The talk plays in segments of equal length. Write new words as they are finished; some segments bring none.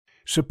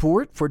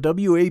Support for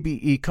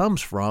WABE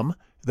comes from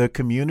the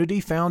Community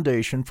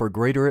Foundation for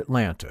Greater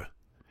Atlanta.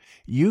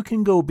 You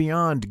can go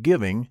beyond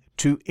giving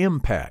to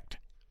impact.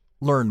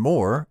 Learn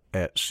more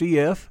at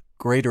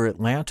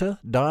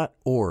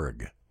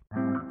cfgreateratlanta.org.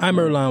 I'm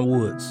Earlonne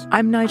Woods.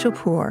 I'm Nigel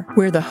Poor.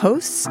 We're the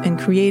hosts and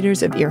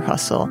creators of Ear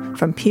Hustle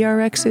from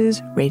PRX's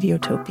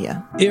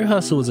Radiotopia. Ear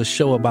Hustle is a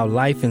show about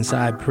life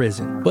inside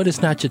prison, but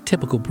it's not your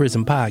typical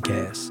prison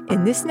podcast.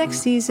 In this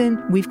next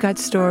season, we've got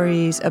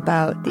stories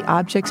about the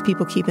objects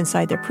people keep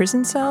inside their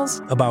prison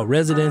cells, about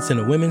residents in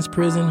a women's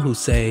prison who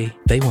say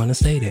they want to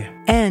stay there,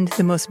 and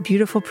the most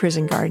beautiful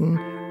prison garden.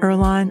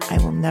 Earlonne, I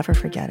will never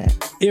forget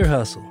it. Ear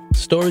Hustle.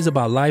 Stories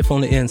about life on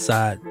the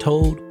inside,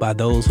 told by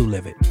those who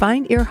live it.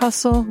 Find Ear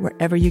Hustle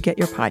wherever you get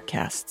your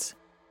podcasts.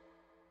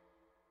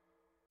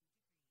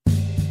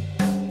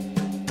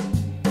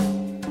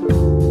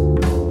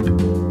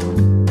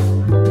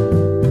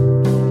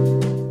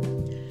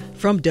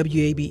 From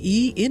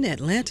WABE in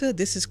Atlanta,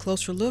 this is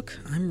Closer Look.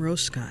 I'm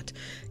Rose Scott.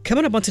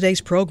 Coming up on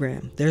today's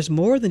program, there's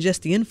more than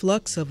just the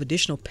influx of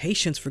additional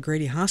patients for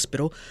Grady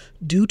Hospital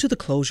due to the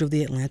closure of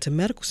the Atlanta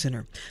Medical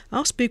Center.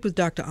 I'll speak with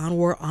Dr.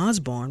 Anwar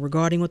Osborne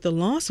regarding what the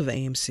loss of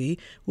AMC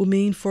will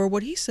mean for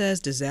what he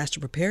says disaster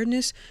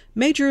preparedness,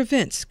 major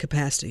events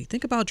capacity.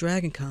 Think about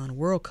Dragon Con,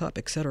 World Cup,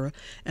 etc.,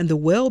 and the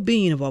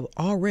well-being of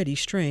already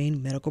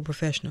strained medical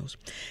professionals.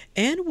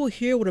 And we'll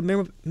hear what a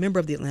member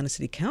of the Atlanta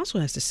City Council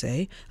has to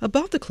say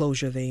about the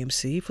closure of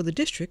AMC for the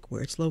district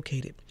where it's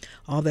located.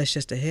 All that's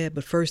just ahead,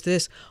 but first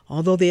this.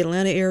 Although the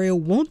Atlanta area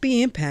won't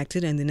be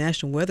impacted and the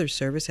National Weather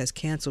Service has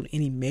canceled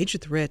any major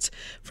threats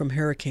from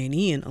Hurricane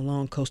Ian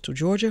along coastal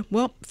Georgia,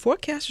 well,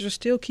 forecasters are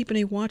still keeping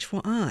a watchful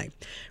eye.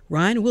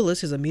 Ryan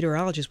Willis is a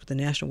meteorologist with the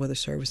National Weather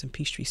Service in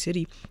Peachtree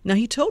City. Now,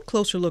 he told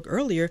Closer Look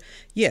earlier,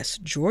 yes,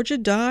 Georgia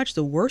dodged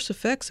the worst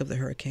effects of the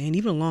hurricane,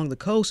 even along the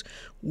coast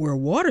where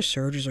water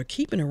surges are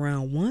keeping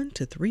around 1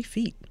 to 3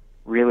 feet.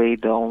 Really,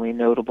 the only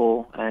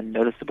notable and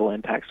noticeable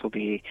impacts will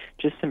be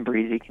just some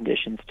breezy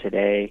conditions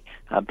today,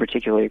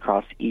 particularly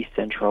across east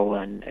central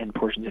and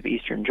portions of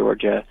eastern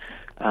Georgia,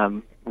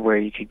 where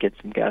you could get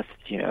some gusts,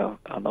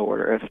 on the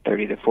order of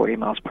 30 to 40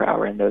 miles per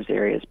hour in those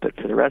areas. But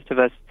for the rest of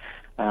us,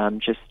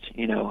 just,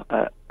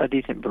 a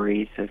decent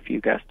breeze, a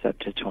few gusts up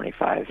to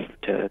 25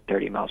 to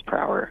 30 miles per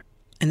hour.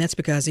 And that's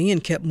because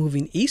Ian kept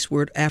moving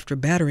eastward after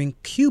battering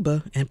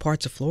Cuba and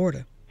parts of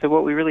Florida. So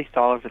what we really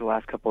saw over the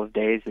last couple of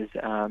days is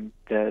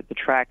the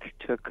track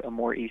took a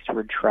more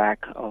eastward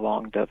track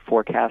along the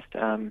forecast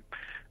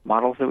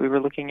models that we were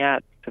looking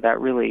at. So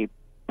that really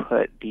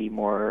put the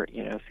more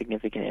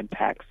significant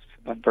impacts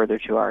further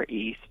to our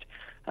east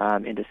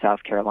into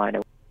South Carolina.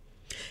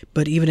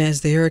 But even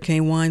as the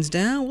hurricane winds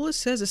down, well, it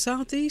says the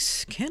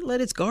southeast can't let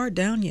its guard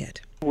down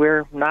yet.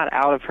 We're not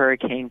out of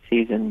hurricane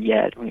season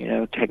yet.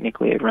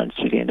 Technically it runs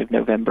through the end of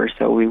November,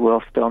 so we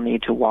will still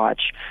need to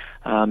watch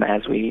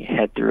as we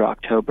head through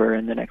October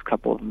and the next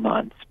couple of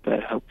months.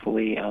 But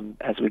hopefully,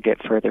 as we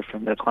get further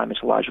from the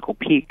climatological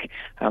peak,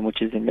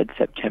 which is in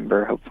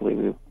mid-September, hopefully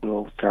we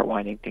will start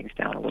winding things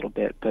down a little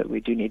bit. But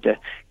we do need to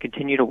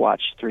continue to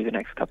watch through the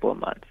next couple of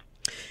months.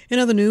 In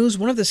other news,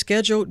 one of the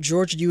scheduled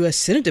Georgia U.S.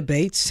 Senate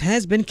debates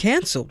has been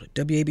canceled.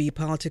 WABE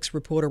politics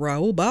reporter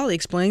Rahul Bali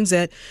explains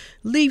that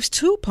leaves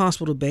two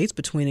possible debates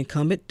between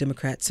incumbent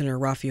Democrat Senator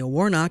Raphael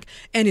Warnock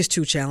and his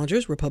two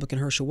challengers, Republican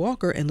Herschel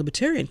Walker and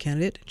Libertarian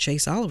candidate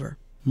Chase Oliver.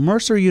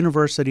 Mercer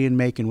University in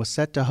Macon was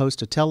set to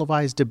host a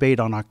televised debate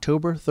on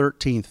October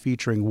 13th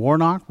featuring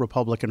Warnock,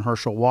 Republican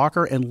Herschel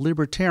Walker, and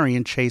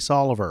Libertarian Chase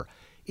Oliver.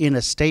 In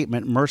a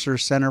statement,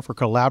 Mercer's Center for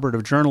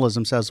Collaborative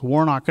Journalism says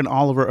Warnock and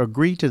Oliver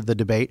agreed to the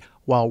debate,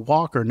 while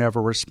Walker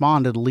never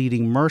responded,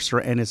 leading Mercer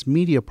and its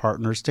media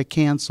partners to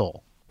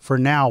cancel. For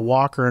now,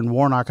 Walker and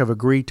Warnock have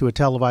agreed to a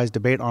televised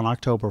debate on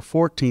October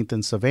 14th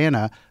in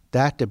Savannah.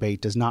 That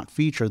debate does not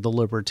feature the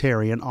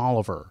Libertarian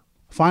Oliver.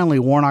 Finally,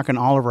 Warnock and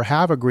Oliver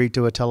have agreed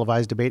to a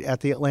televised debate at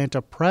the Atlanta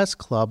Press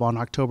Club on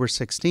October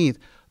 16th.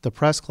 The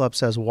Press Club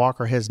says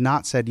Walker has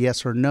not said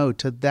yes or no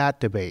to that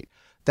debate.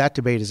 That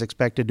debate is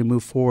expected to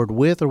move forward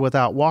with or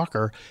without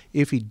Walker.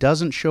 If he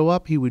doesn't show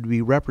up, he would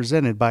be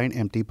represented by an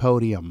empty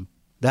podium.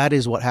 That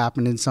is what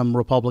happened in some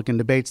Republican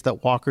debates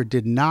that Walker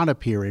did not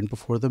appear in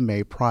before the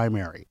May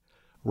primary.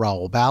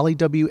 Rahul Bali,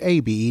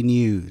 WABE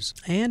News.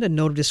 And a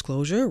note of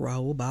disclosure,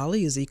 Rahul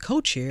Bali is the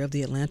co-chair of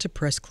the Atlanta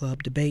Press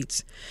Club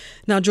debates.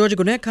 Now, Georgia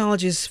Gwinnett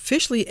College is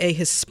officially a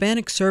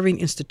Hispanic-serving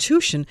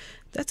institution.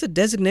 That's a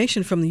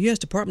designation from the U.S.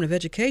 Department of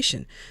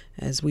Education.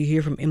 As we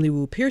hear from Emily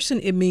Wu Pearson,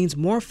 it means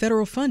more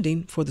federal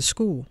funding for the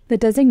school. The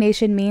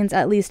designation means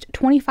at least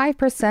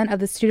 25% of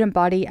the student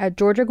body at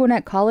Georgia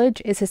Gwinnett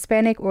College is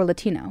Hispanic or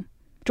Latino.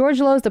 George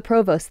Lowe is the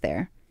provost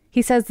there.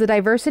 He says the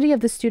diversity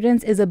of the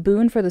students is a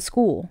boon for the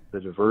school.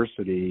 The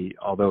diversity,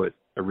 although it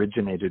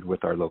originated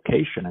with our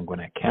location in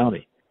Gwinnett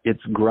County,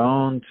 it's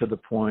grown to the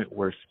point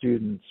where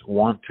students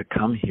want to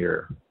come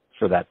here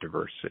for that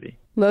diversity.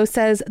 Lowe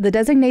says the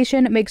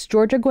designation makes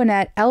Georgia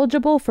Gwinnett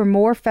eligible for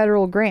more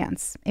federal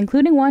grants,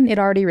 including one it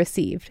already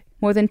received.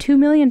 More than $2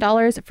 million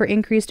for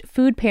increased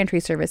food pantry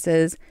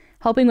services,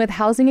 helping with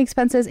housing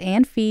expenses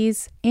and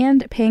fees,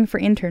 and paying for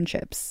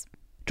internships.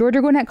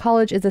 Georgia Gwinnett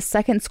College is the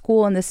second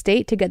school in the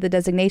state to get the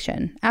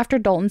designation, after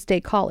Dalton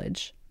State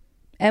College.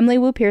 Emily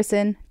Wu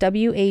Pearson,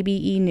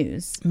 WABE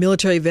News.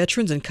 Military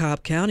veterans in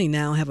Cobb County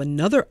now have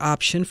another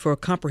option for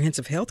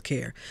comprehensive health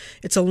care.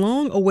 It's a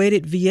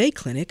long-awaited VA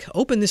clinic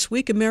open this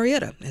week in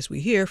Marietta, as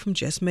we hear from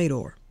Jess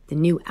Mador. The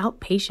new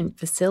outpatient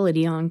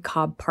facility on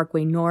Cobb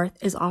Parkway North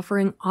is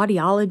offering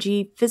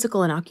audiology,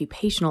 physical and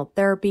occupational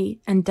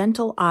therapy, and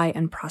dental, eye,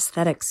 and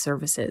prosthetics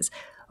services.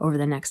 Over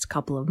the next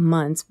couple of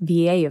months,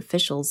 VA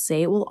officials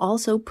say it will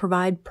also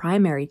provide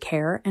primary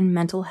care and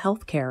mental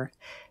health care.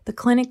 The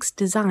clinic's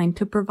designed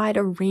to provide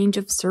a range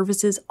of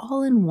services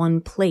all in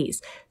one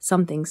place,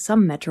 something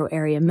some metro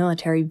area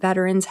military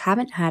veterans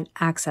haven't had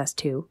access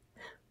to.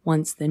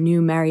 Once the new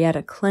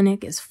Marietta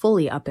clinic is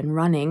fully up and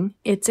running,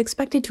 it's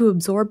expected to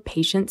absorb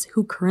patients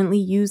who currently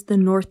use the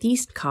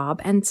Northeast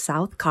Cobb and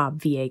South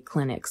Cobb VA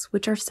clinics,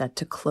 which are set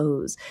to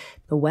close.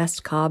 The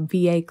West Cobb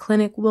VA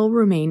clinic will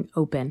remain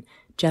open.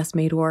 Jess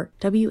Mador,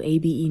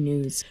 WABE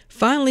News.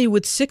 Finally,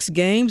 with 6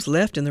 games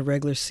left in the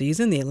regular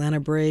season, the Atlanta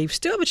Braves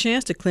still have a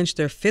chance to clinch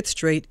their 5th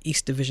straight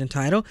East Division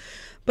title.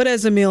 But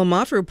as Emil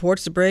Moffitt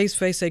reports, the Braves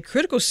face a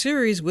critical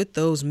series with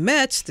those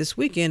Mets this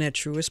weekend at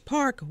Truist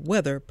Park,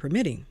 weather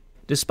permitting.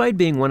 Despite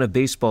being one of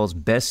baseball's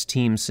best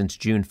teams since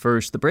June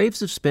 1st, the Braves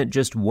have spent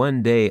just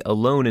one day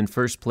alone in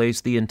first place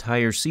the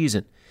entire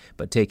season.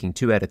 But taking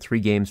 2 out of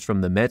 3 games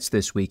from the Mets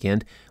this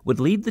weekend would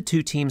leave the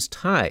two teams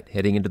tied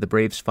heading into the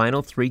Braves'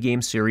 final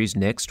 3-game series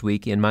next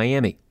week in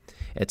Miami.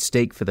 At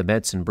stake for the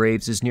Mets and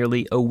Braves is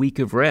nearly a week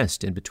of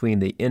rest in between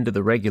the end of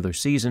the regular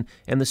season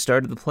and the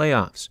start of the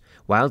playoffs.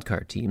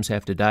 Wildcard teams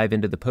have to dive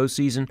into the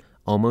postseason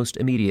almost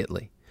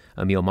immediately.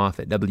 Emil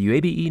Moffitt,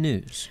 WABE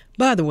News.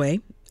 By the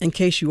way, in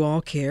case you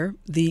all care,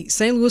 the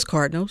St. Louis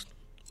Cardinals,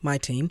 my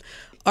team,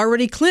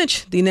 already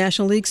clinched the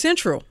National League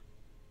Central.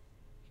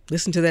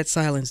 Listen to that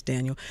silence,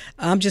 Daniel.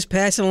 I'm just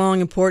passing along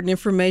important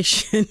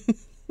information.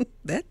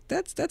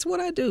 That's what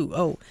I do.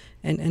 Oh,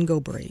 and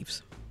go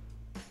Braves.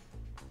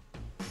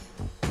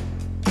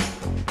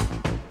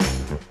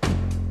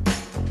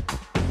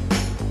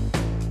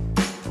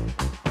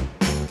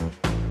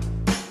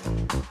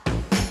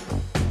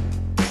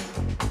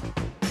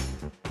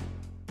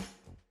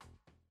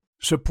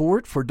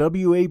 Support for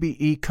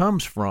WABE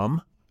comes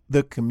from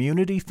the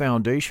Community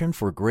Foundation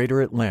for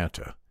Greater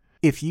Atlanta.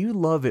 If you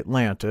love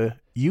Atlanta,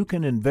 you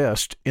can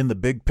invest in the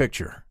big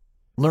picture.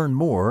 Learn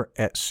more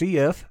at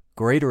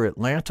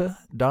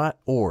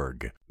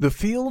cfgreateratlanta.org. The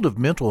field of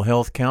mental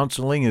health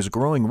counseling is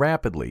growing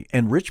rapidly,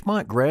 and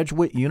Richmont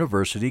Graduate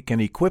University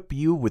can equip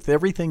you with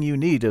everything you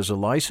need as a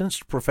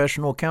licensed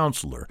professional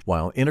counselor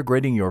while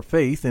integrating your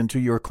faith into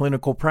your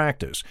clinical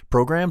practice.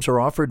 Programs are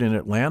offered in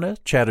Atlanta,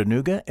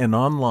 Chattanooga, and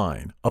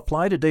online.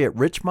 Apply today at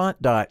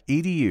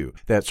richmont.edu.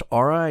 That's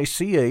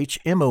richmont.edu.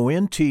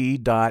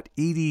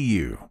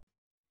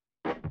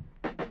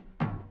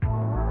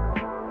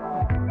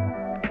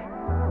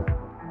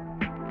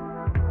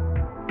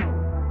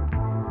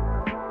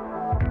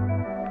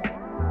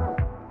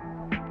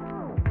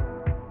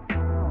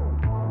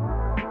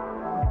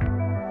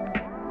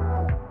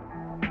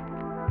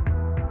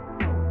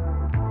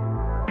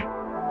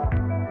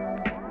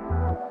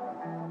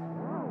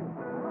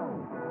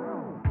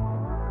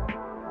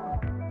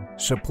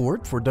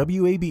 Support for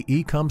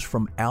WABE comes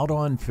from Out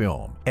on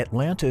Film,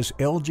 Atlanta's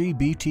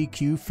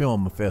LGBTQ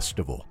film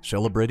festival,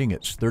 celebrating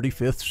its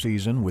 35th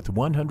season with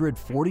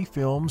 140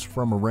 films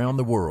from around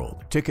the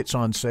world. Tickets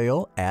on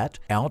sale at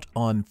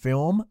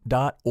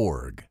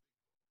outonfilm.org.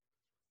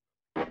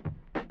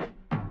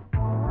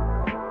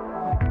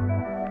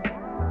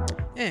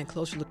 And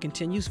Closer Look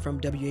continues from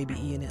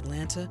WABE in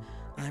Atlanta.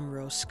 I'm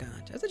Rose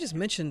Scott. As I just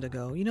mentioned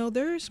ago,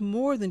 there's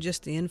more than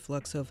just the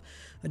influx of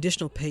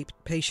additional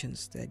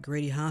patients that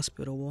Grady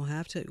Hospital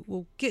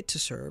will get to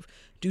serve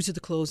due to the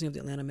closing of the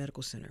Atlanta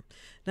Medical Center.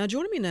 Now,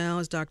 joining me now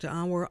is Dr.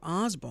 Anwar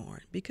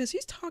Osborne, because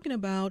he's talking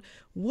about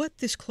what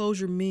this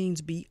closure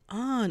means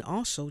beyond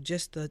also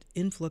just the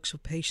influx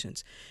of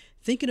patients.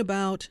 Thinking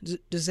about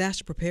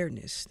disaster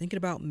preparedness, thinking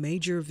about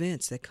major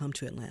events that come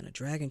to Atlanta,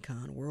 Dragon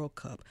Con, World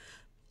Cup,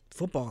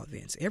 football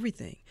events,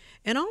 everything,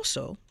 and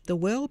also the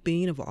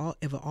well-being of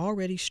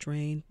already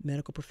strained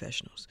medical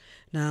professionals.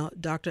 Now,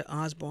 Dr.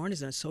 Osborne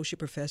is an associate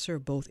professor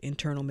of both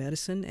internal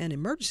medicine and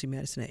emergency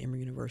medicine at Emory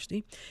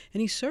University, and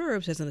he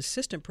serves as an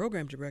assistant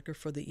program director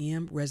for the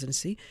EM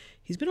residency.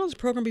 He's been on this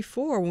program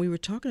before when we were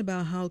talking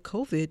about how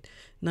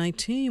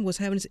COVID-19 was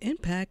having its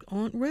impact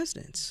on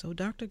residents. So,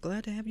 Doctor,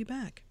 glad to have you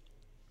back.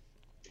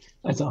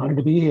 It's an honor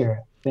to be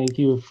here. Thank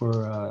you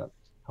for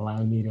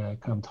allowing me to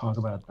come talk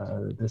about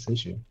this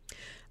issue.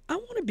 I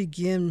want to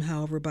begin,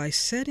 however, by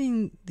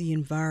setting the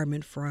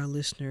environment for our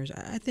listeners.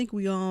 I think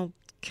we all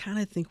kind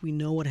of think we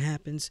know what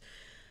happens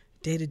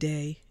day to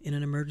day in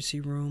an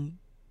emergency room.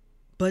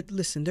 But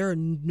listen, there are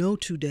no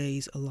 2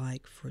 days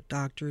alike for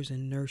doctors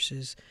and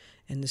nurses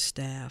and the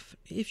staff.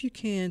 If you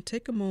can,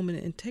 take a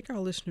moment and take our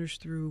listeners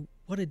through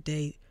what a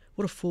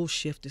full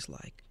shift is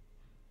like.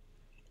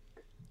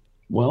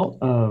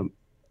 Well,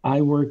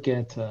 I work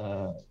at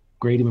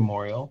Grady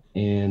Memorial,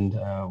 and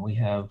we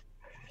have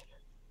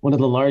one of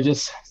the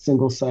largest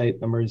single-site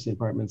emergency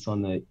departments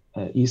on the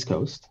East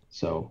Coast.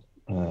 So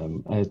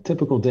a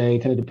typical day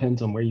kind of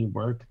depends on where you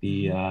work.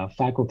 The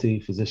faculty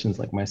physicians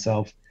like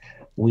myself,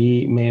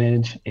 we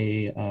manage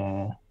a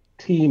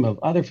team of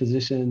other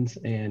physicians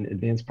and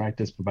advanced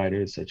practice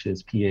providers such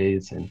as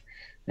PAs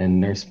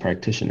and nurse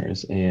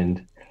practitioners.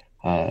 And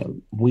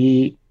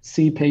we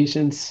see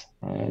patients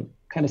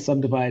kind of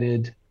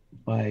subdivided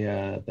by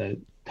the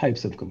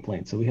types of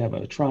complaints. So we have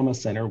a trauma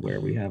center where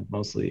we have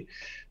mostly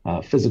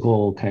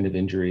physical kind of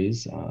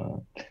injuries,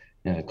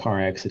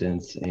 car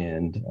accidents,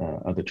 and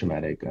other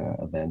traumatic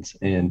events.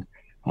 And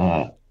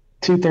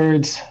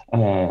 2/3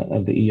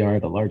 of the ER,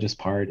 the largest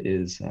part,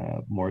 is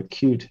more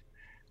acute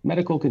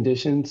medical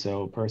conditions.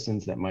 So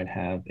persons that might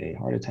have a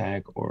heart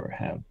attack or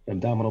have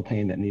abdominal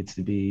pain that needs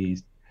to be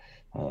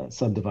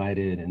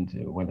subdivided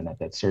into whether or not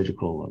that's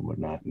surgical or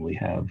whatnot. And we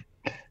have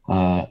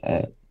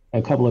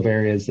a couple of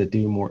areas that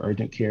do more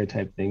urgent care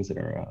type things that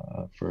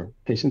are for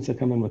patients that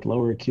come in with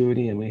lower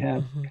acuity. And we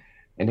have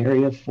an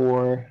area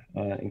for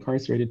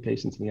incarcerated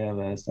patients. We have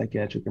a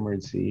psychiatric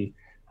emergency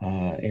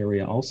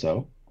area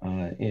also.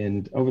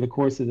 And over the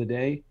course of the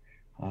day,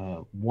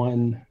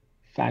 one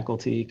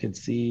faculty could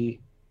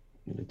see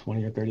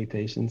 20 or 30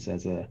 patients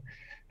as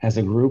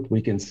a group.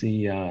 We can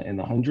see in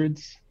the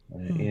hundreds,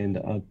 and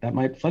that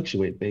might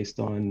fluctuate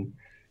based on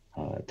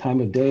time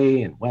of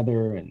day and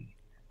weather and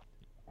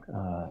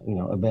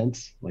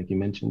events like you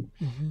mentioned.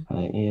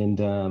 And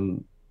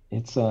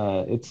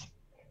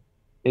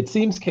it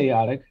seems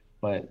chaotic,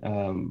 but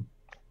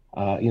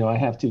I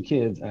have 2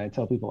 kids, and I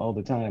tell people all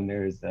the time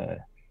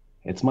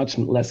it's much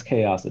less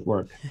chaos at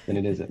work than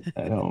it is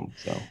at home.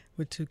 So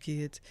with 2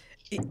 kids.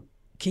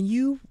 Can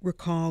you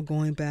recall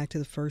going back to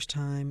the first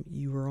time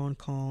you were on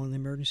call in the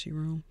emergency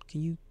room?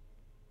 Can you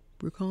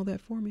recall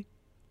that for me?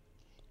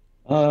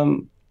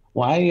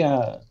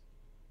 Well,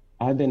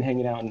 I've been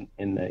hanging out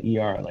in the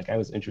ER. Like I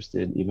was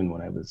interested even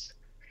when I was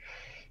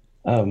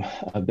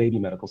a baby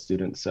medical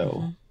student.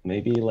 So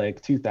maybe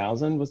like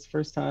 2000 was the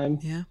first time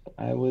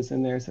I was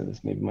in there. So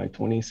this may be my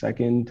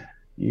 22nd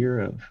year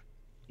of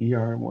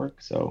ER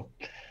work. So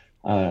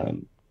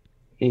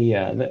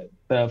the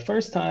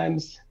first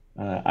times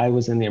I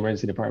was in the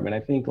emergency department, I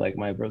think like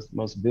my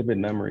most vivid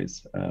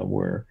memories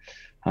were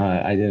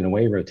I did an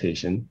away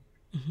rotation.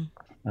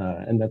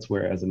 And that's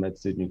where, as a med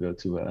student, you go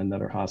to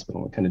another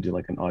hospital and kind of do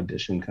like an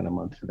audition kind of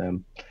month for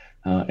them.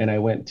 And I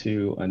went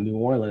to New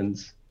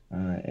Orleans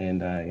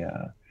and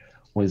I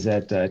was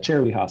at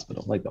Charity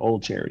Hospital, like the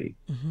old Charity.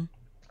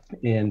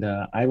 And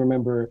I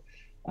remember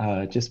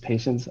just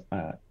patients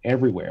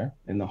everywhere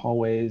in the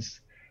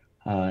hallways.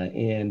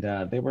 And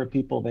there were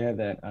people there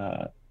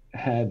that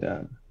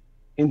had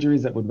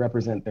injuries that would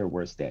represent their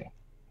worst day,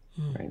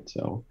 right?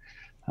 So,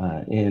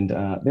 and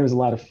there was a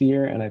lot of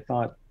fear, and I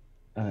thought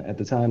at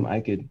the time I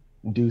could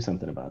do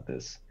something about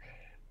this.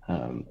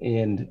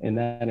 And in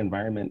that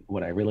environment,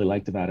 what I really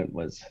liked about it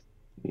was,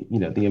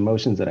 the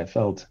emotions that I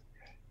felt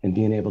and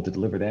being able to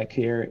deliver that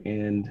care,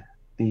 and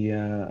the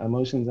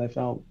emotions I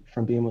felt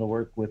from being able to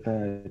work with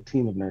a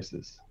team of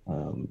nurses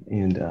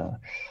and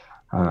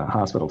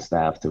hospital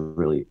staff to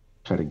really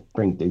try to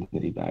bring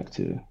dignity back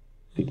to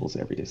people's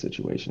everyday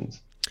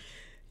situations.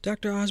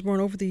 Dr.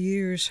 Osborne, over the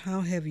years,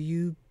 how have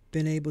you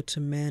been able to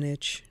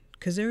manage,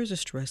 because there is a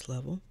stress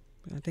level,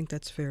 I think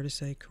that's fair to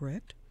say,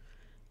 correct?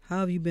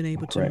 How have you been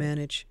able to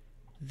manage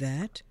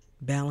that,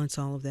 balance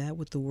all of that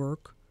with the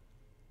work?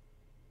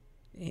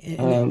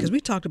 Because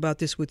we talked about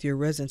this with your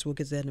residents, we'll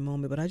get to that in a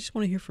moment, but I just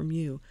want to hear from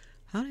you.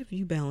 How have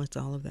you balanced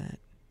all of that?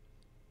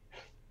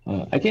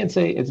 I can't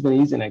say it's been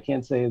easy, and I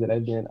can't say that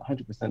I've been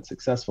 100%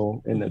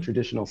 successful in the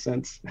traditional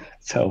sense.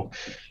 So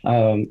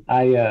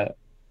I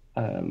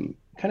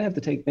kind of have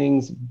to take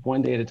things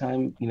one day at a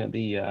time.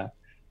 The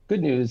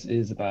good news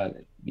is about,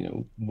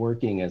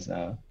 working as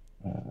a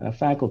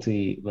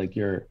faculty, like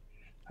your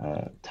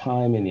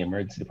time in the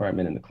emergency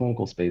department and the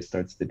clinical space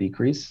starts to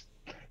decrease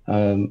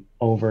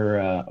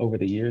over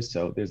the years.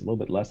 So there's a little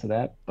bit less of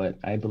that, but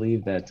I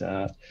believe that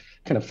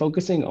kind of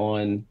focusing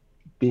on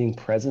being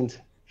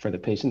present for the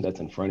patient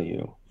that's in front of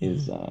you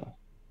is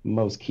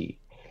most key.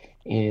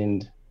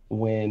 And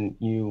when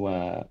you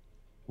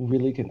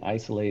really can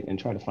isolate and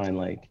try to find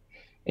like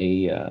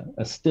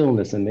a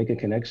stillness and make a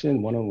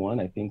connection one-on-one,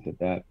 I think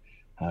that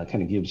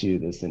kind of gives you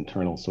this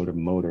internal sort of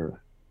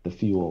motor, the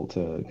fuel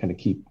to kind of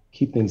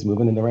keep things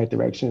moving in the right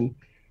direction,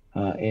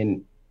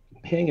 and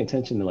paying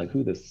attention to like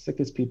who the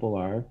sickest people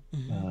are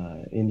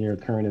in your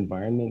current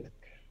environment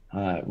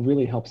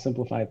really helps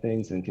simplify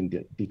things and can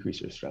decrease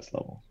your stress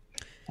level.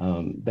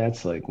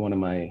 That's like one of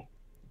my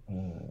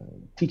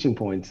teaching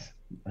points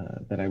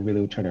that I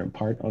really try to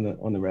impart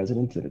on the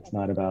residents, that it's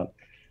not about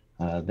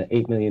the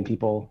 8 million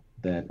people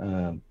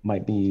that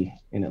might be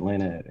in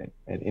Atlanta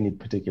at any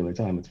particular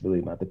time. It's really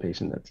about the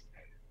patient that's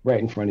right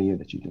in front of you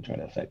that you can try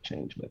to affect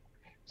change with.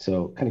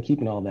 So kind of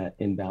keeping all that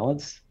in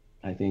balance,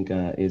 I think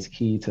is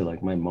key to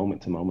like my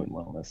moment to moment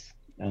wellness,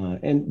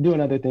 and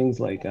doing other things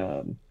like,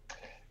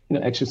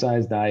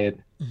 exercise, diet,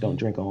 don't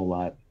drink a whole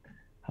lot.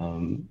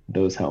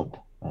 Those help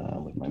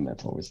with my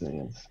mental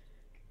resilience.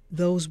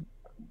 Those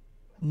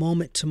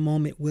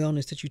moment-to-moment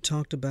wellness that you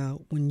talked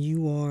about when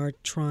you are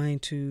trying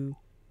to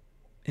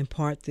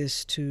impart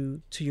this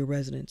to your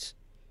residents,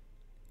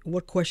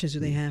 what questions do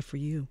they have for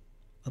you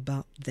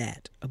about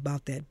that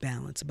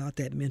balance, about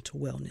that mental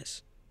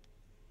wellness?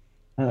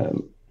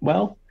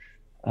 Well,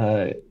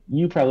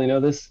 you probably know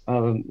this.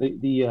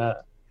 The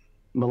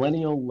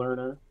millennial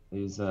learner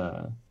is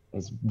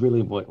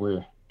really what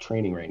we're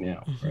training right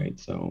now, right?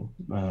 So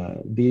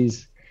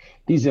these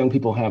young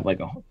people have like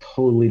a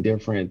totally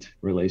different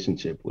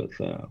relationship with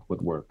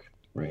work,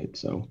 right?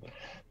 So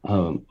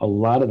a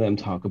lot of them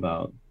talk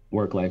about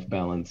work-life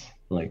balance,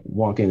 like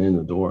walking in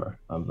the door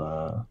of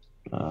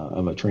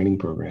a training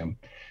program,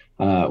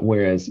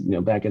 whereas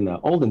back in the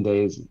olden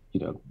days,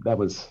 that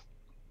was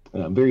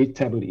very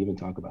taboo to even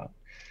talk about.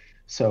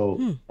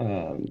 So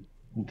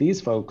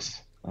these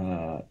folks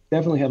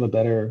definitely have a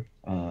better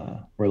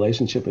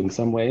relationship in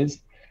some ways,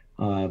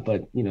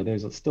 but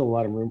there's still a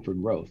lot of room for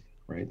growth,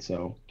 right?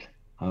 So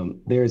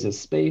there's a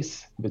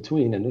space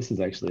between, and this is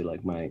actually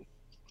like my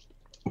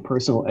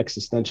personal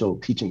existential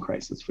teaching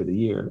crisis for the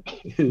year,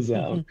 is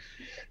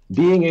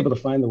being able to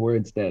find the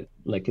words that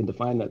like can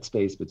define that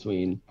space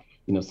between,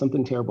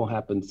 something terrible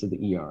happens to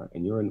the ER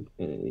and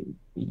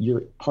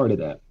you're part of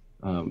that.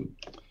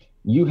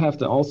 You have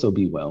to also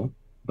be well,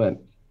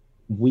 but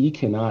we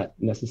cannot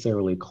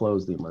necessarily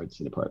close the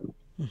emergency department,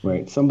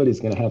 right? Somebody's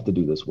going to have to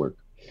do this work.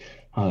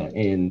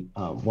 And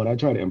what I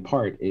try to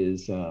impart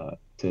is to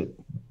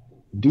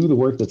do the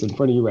work that's in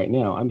front of you right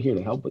now. I'm here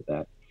to help with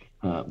that.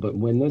 But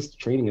when this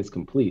training is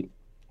complete,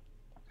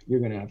 you're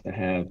going to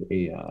have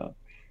a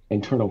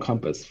internal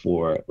compass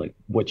for like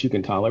what you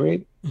can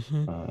tolerate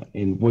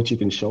and what you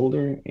can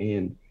shoulder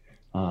and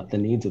the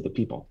needs of the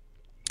people,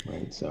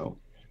 right? So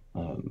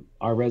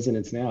our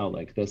residents now,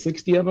 like the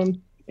 60 of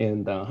them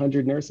and the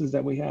 100 nurses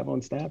that we have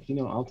on staff,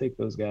 I'll take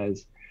those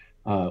guys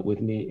with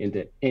me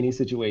into any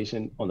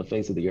situation on the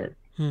face of the earth,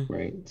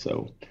 right?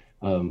 So,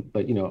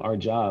 but our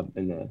job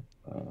in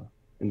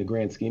the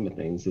grand scheme of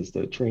things is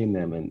to train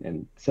them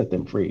and set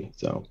them free.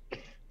 So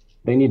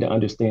they need to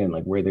understand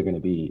like where they're going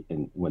to be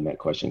when that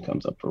question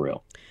comes up for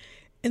real.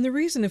 And the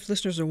reason, if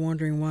listeners are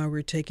wondering why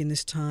we're taking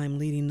this time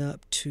leading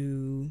up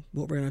to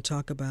what we're going to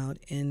talk about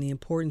and the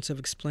importance of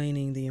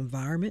explaining the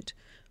environment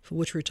for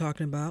which we're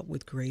talking about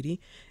with Grady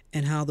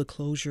and how the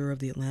closure of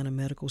the Atlanta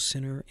Medical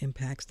Center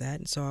impacts that.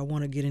 And so I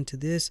want to get into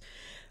this.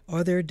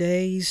 Are there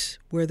days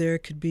where there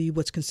could be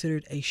what's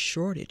considered a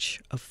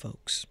shortage of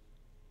folks?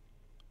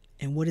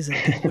 And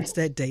what's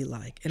that day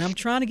like? And I'm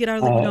trying to get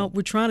out of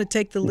we're trying to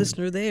take the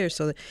listener there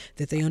so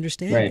that they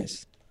understand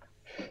this.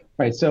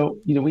 Right. So,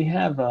 we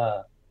have,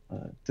 to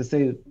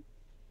say,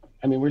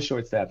 we're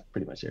short-staffed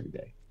pretty much every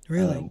day.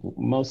 Really?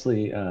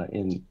 Mostly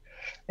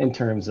in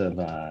terms of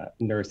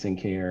nursing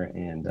care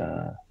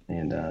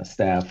and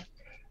staff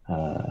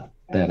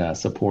that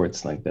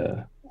supports like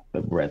the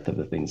breadth of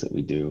the things that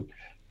we do,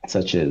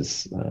 such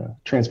as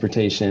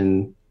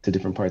transportation to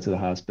different parts of the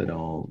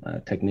hospital,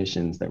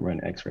 technicians that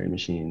run x-ray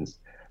machines,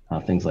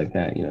 things like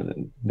that.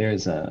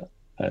 There's a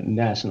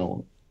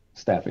national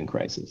staffing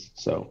crisis.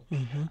 So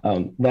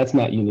that's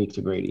not unique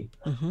to Grady.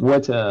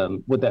 What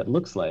that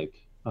looks like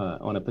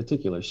on a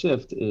particular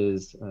shift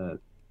is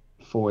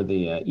for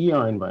the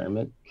ER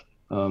environment.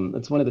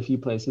 It's one of the few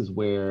places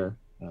where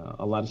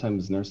a lot of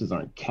times nurses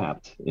aren't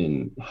capped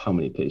in how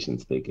many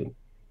patients they can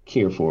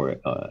care for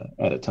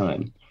at a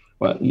time.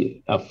 Well,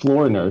 a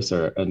floor nurse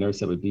or a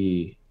nurse that would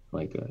be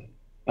like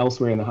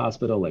elsewhere in the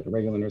hospital, like a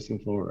regular nursing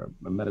floor or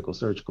a medical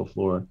surgical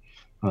floor,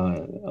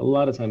 a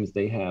lot of times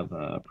they have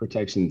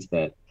protections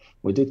that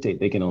would dictate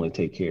they can only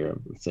take care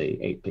of, say,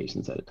 8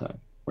 patients at a time,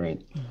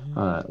 right?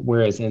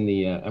 Whereas in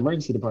the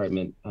emergency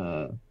department,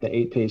 the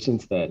 8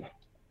 patients that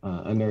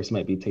a nurse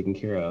might be taking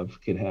care of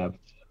could have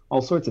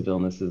all sorts of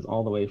illnesses,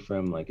 all the way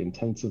from like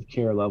intensive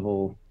care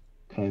level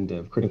kind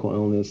of critical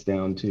illness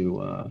down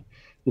to,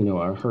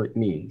 a hurt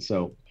knee.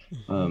 So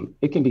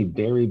it can be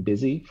very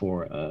busy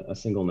for a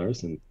single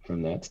nurse, and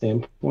from that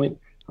standpoint,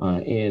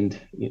 and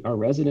our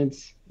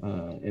residents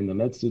and the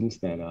med students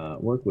that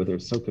work with are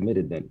so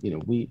committed that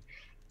we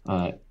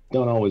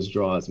don't always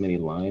draw as many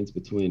lines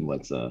between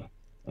what's a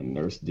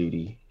nurse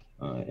duty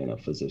and a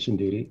physician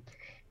duty,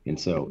 and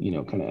so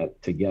kind of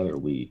together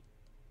we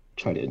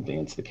try to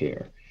advance the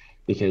care,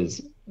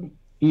 because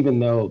even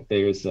though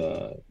there's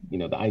the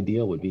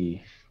ideal would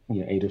be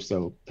 8 or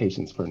so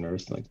patients per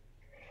nurse, like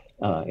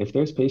if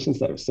there's patients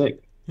that are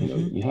sick,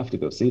 you have to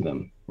go see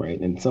them, right?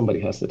 And somebody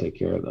has to take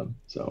care of them.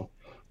 So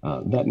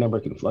that number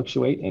can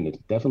fluctuate, and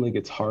it definitely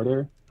gets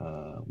harder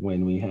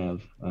when we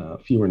have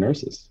fewer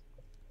nurses.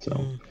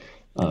 So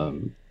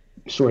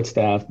short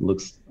staff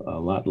looks a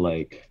lot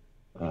like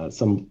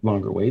some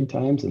longer wait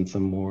times and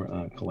some more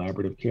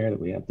collaborative care that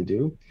we have to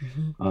do.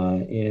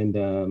 And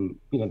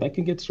that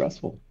can get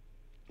stressful.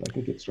 That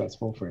can get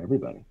stressful for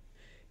everybody.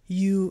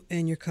 You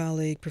and your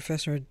colleague,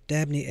 Professor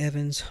Dabney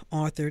Evans,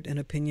 authored an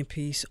opinion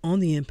piece on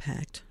the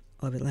impact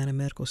of Atlanta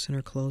Medical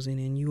Center closing,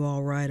 and you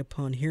all write,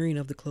 upon hearing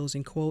of the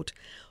closing, quote,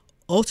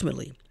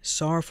 ultimately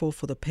sorrowful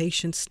for the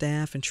patients,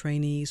 staff, and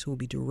trainees who will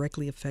be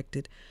directly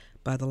affected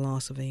by the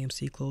loss of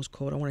AMC, close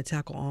quote. I want to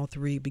tackle all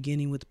three,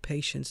 beginning with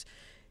patients,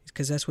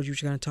 because that's what you're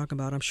going to talk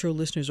about. I'm sure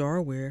listeners are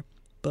aware,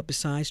 but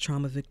besides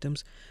trauma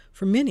victims,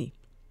 for many,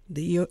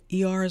 the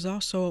ER is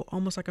also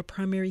almost like a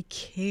primary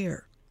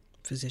care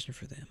physician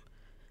for them.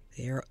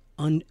 They are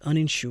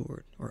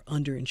uninsured or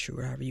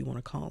underinsured, however you want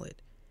to call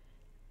it.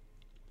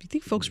 Do you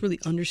think folks really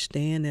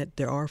understand that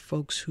there are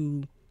folks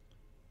who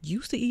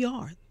use the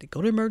ER? They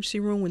go to the emergency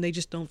room when they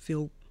just don't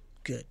feel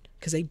good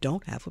because they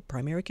don't have a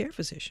primary care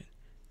physician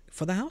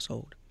for the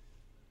household.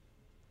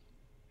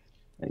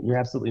 You're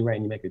absolutely right,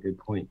 and you make a good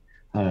point.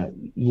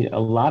 A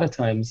lot of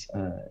times,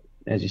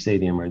 as you say,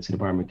 the emergency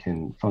department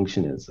can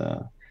function as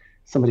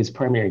somebody's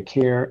primary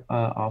care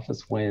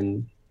office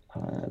when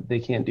they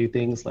can't do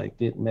things like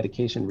get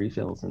medication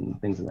refills and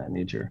things of that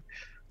nature.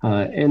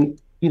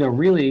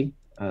 Really,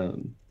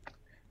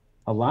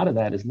 a lot of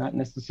that is not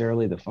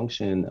necessarily the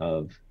function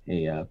of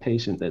a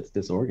patient that's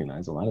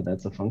disorganized. A lot of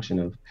that's a function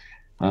of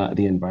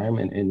the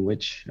environment in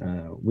which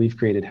we've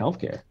created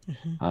healthcare.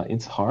 Mm-hmm.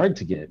 It's hard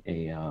to get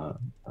a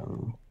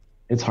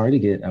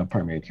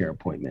primary care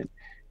appointment,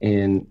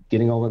 and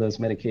getting all of those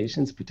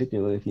medications,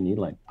 particularly if you need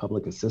like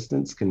public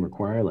assistance, can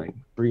require like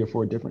 3 or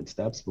 4 different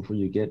steps before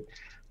you get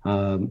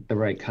the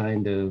right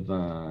kind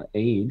of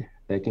aid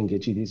that can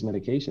get you these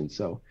medications.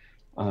 So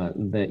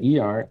the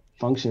ER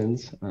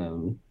functions,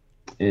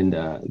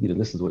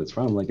 this is what it's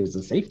from, like as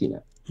a safety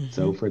net. Mm-hmm.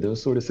 So for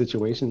those sort of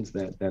situations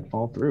that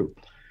fall through,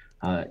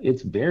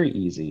 it's very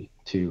easy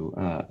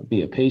to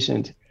be a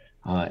patient,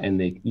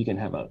 and you can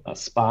have a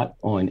spot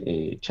on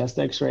a chest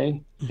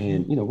x-ray. Mm-hmm.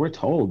 And, we're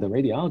told, the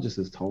radiologist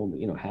is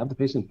told, have the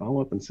patient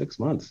follow up in 6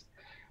 months.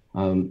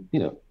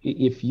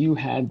 If you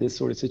had this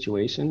sort of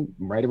situation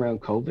right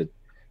around COVID,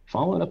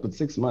 following up in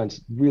 6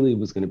 months really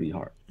was going to be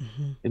hard.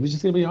 Mm-hmm. It was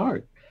just going to be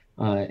hard.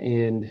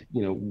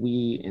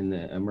 We in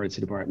the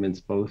emergency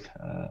departments, both,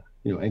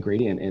 at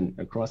Grady and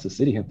across the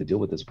city, have to deal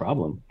with this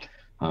problem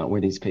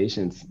where these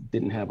patients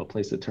didn't have a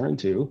place to turn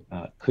to,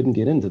 couldn't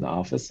get into the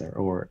office,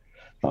 or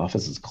the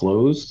office is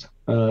closed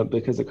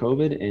because of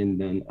COVID. And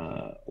then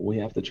we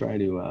have to try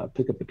to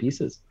pick up the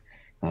pieces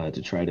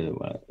to try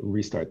to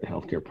restart the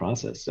healthcare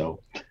process.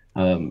 So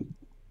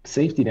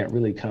safety net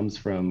really comes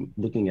from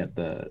looking at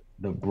the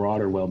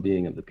broader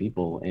well-being of the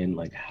people, and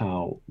like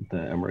how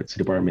the emergency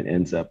department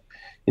ends up,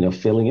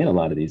 filling in a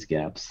lot of these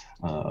gaps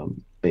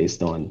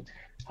based on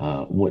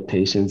what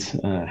patients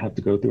have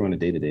to go through on a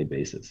day-to-day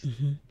basis.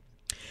 Mm-hmm.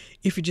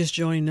 If you're just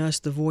joining us,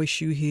 the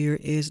voice you hear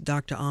is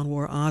Dr.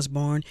 Anwar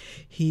Osborne.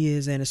 He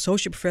is an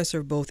associate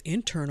professor of both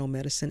internal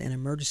medicine and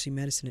emergency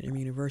medicine at Emory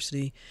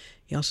University.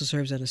 He also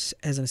serves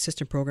as an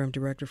assistant program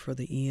director for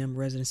the EM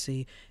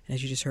residency, and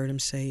as you just heard him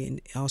say,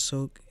 and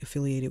also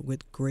affiliated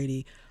with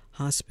Grady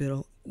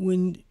Hospital.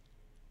 When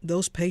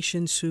those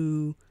patients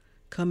who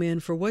come in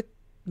for what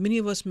many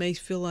of us may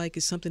feel like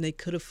is something they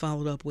could have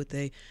followed up with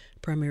a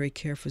primary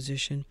care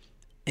physician,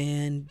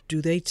 and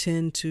do they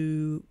tend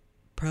to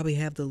probably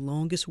have the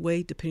longest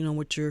wait, depending on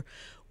what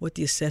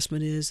the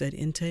assessment is at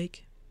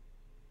intake?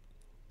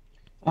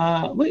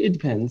 Well, it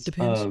depends.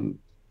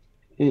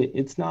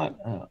 It's not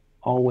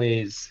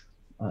always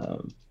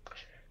that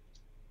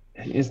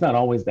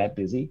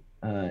busy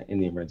in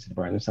the emergency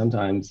department.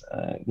 Sometimes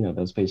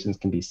those patients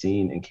can be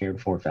seen and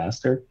cared for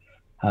faster.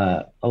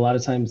 A lot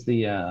of times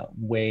the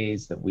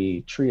ways that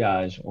we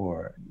triage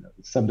or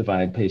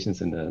subdivide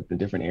patients into the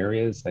different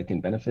areas that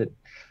can benefit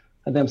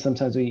them,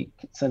 sometimes we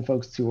send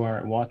folks to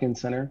our walk-in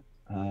center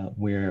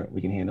where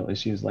we can handle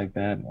issues like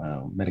that,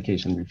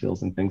 medication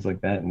refills and things like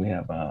that. And we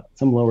have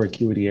some lower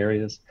acuity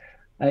areas.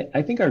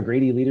 I think our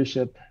Grady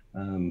leadership,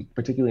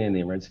 particularly in the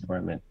emergency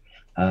department,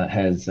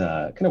 has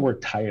kind of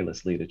worked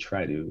tirelessly to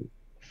try to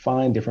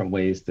find different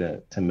ways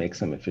to make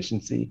some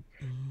efficiency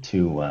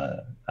to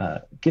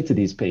get to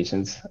these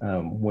patients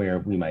where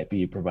we might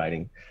be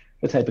providing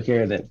the type of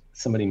care that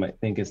somebody might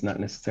think is not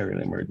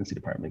necessarily emergency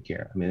department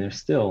care. I mean, they're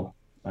still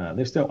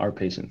our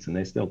patients, and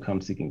they still come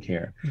seeking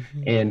care.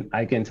 Mm-hmm. And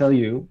I can tell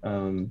you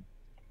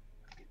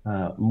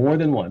more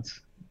than once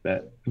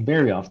that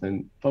very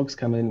often folks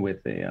come in with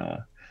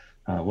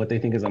what they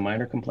think is a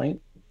minor complaint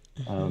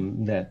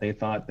that they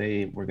thought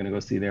they were going to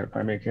go see their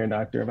primary care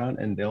doctor about,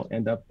 and they'll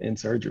end up in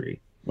surgery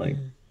like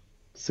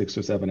 6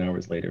 or 7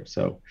 hours later.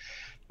 So,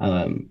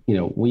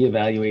 we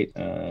evaluate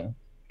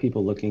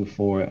people looking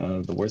for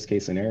the worst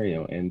case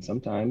scenario, and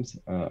sometimes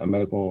a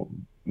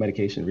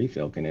medication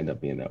refill can end up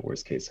being that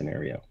worst case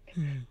scenario.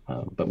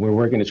 But we're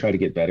working to try to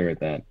get better at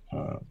that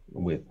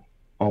with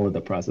all of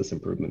the process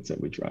improvements that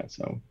we try.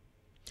 So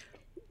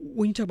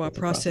when you talk about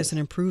process and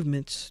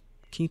improvements,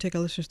 can you take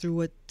our listeners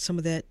through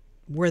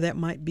where that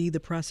might be, the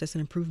process and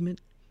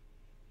improvement?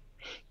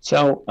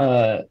 So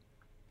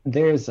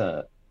there's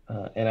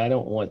and I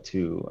don't want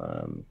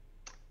to,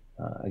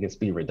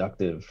 be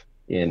reductive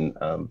in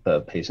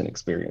the patient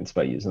experience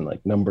by using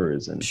like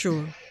numbers and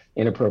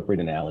inappropriate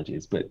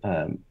analogies, but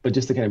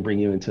just to kind of bring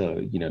you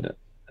into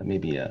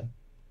maybe a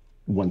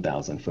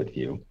 1,000-foot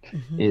view,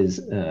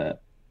 is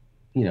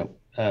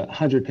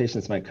 100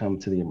 patients might come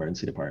to the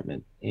emergency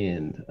department,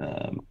 and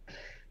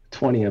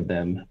 20 of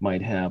them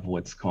might have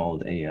what's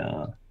called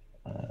a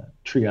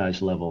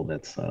triage level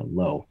that's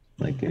low.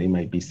 Like they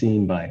might be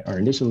seen by our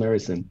initial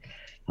nurse, and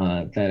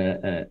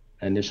that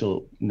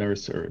initial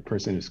nurse or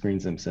person who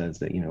screens them says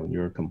that,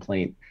 your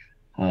complaint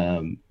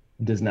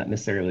does not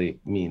necessarily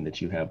mean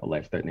that you have a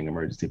life-threatening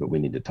emergency, but we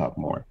need to talk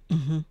more.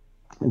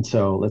 And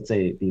so let's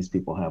say these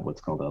people have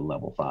what's called a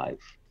level 5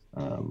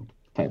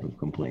 type of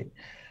complaint.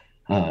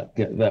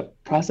 The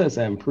process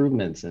of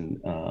improvements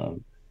and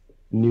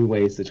new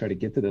ways to try to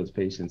get to those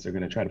patients are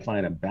going to try to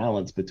find a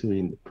balance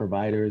between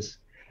providers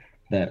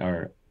that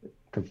are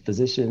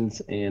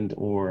physicians and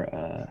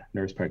or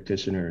nurse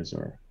practitioners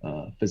or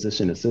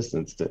physician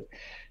assistants to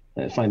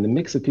find the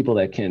mix of people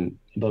that can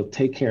both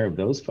take care of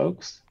those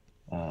folks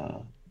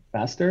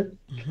faster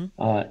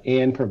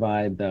and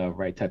provide the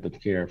right type of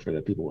care for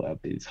the people who have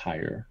these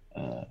higher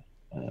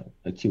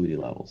acuity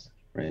levels,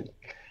 right?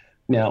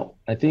 Now,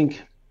 I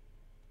think,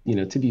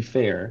 to be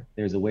fair,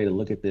 there's a way to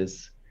look at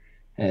this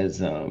as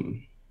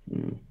kind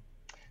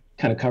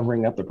of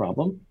covering up the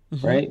problem,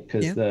 right?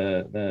 Because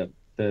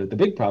the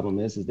big problem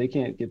is they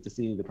can't get to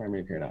see the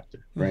primary care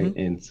doctor, right?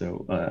 And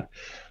so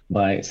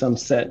by some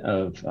set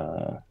of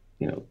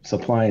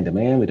supply and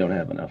demand, we don't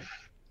have enough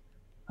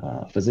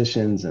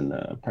physicians in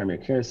the primary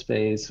care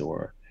space,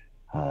 or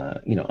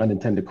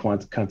unintended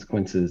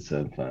consequences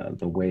of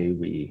the way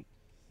we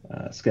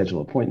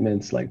schedule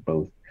appointments, like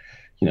both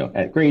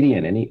at Grady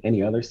and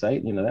any other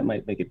site, that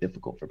might make it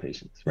difficult for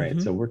patients, right?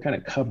 So we're kind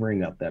of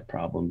covering up that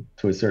problem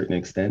to a certain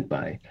extent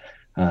by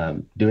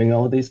doing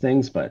all of these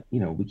things, but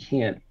we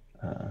can't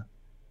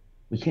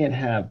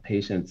have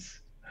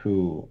patients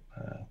who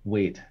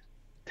wait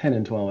 10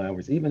 and 12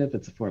 hours, even if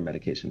it's for a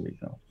medication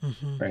refill,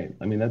 right?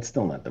 I mean, that's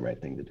still not the right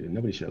thing to do.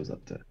 Nobody shows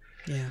up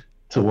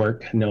to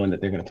work knowing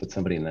that they're going to put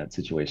somebody in that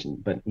situation.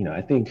 But,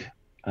 I think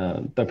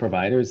the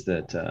providers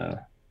that,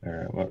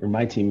 or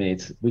my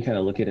teammates, we kind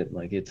of look at it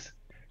like it's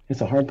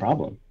a hard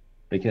problem,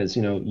 because,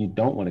 you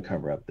don't want to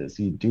cover up this.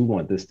 You do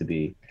want this to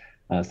be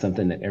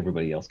something that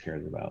everybody else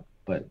cares about.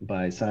 But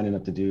by signing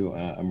up to do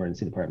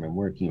emergency department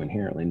work, you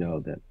inherently know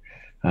that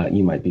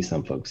you might be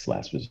some folks'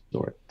 last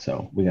resort.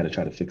 So we got to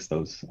try to fix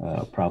those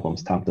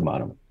problems top to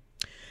bottom.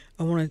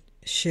 I want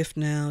to shift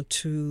now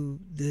to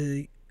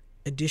the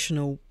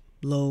additional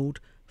load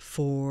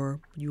for,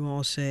 you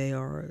all say,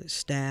 our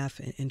staff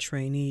and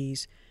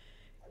trainees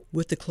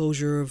with the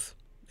closure of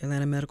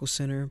Atlanta Medical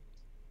Center.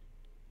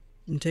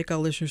 And take our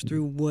listeners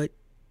through what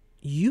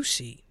you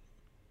see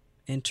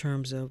in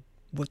terms of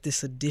what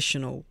this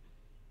additional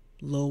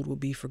load will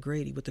be for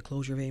Grady with the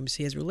closure of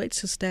AMC as it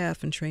relates to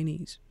staff and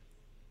trainees.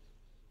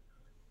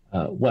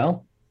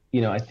 Well,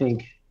 I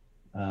think,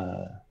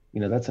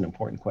 that's an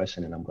important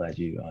question, and I'm glad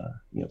you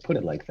put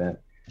it like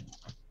that.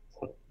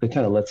 It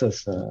kind of lets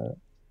us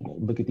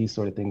look at these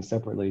sort of things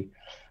separately.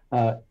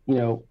 I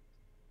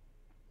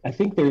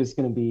think there's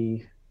going to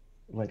be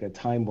like a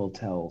time will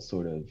tell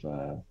sort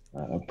of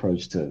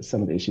approach to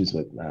some of the issues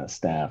with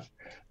staff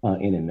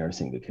in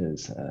nursing,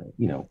 because,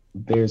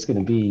 there's going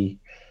to be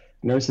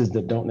nurses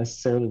that don't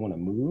necessarily want to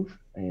move,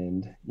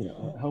 and,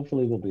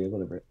 hopefully we'll be able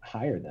to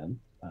hire them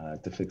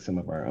to fix some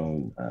of our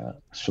own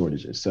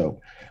shortages.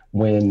 So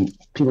when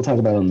people talk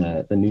about on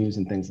the news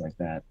and things like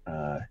that,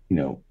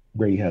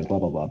 Grady has blah,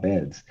 blah, blah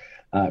beds,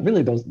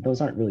 really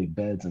those aren't really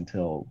beds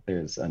until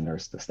there's a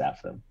nurse to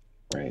staff them,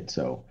 right?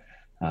 So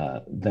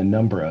the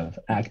number of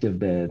active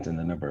beds and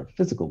the number of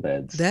physical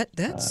beds.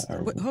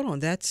 Hold on.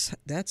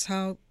 That's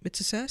how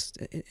it's assessed,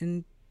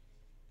 in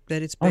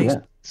that it's based.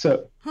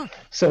 So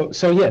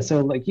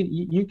like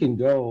you can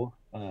go,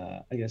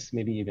 I guess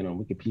maybe even on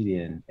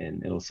Wikipedia,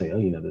 and it'll say,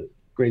 the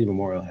Grady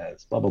Memorial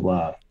has blah, blah,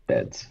 blah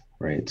beds,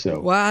 right? So,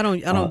 well, I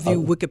don't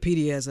view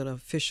Wikipedia as an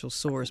official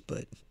source,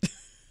 but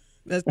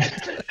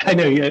I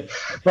know,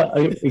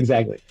 but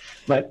exactly.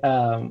 But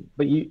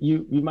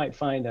you might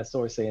find a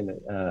source saying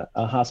that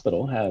a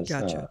hospital has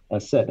a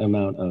set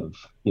amount of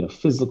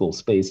physical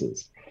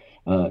spaces.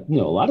 A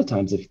lot of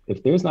times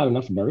if there's not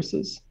enough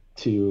nurses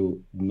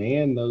to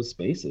man those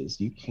spaces,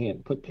 you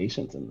can't put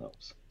patients in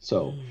those.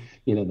 So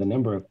the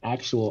number of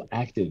actual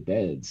active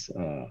beds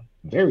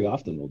very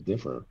often will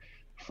differ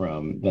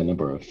from the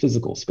number of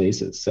physical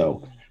spaces.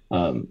 So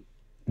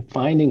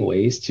finding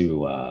ways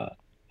to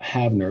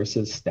have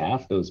nurses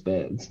staff those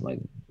beds, like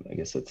I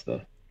guess that's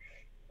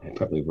I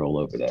probably roll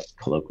over that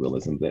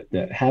colloquialism,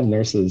 that have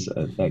nurses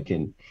that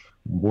can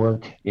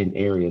work in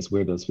areas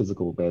where those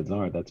physical beds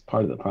are. That's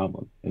part of the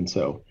problem. And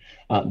so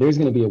there's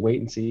going to be a wait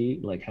and see,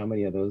 like how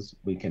many of those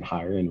we can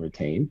hire and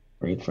retain,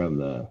 right, from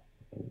the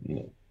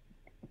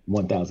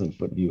 1,000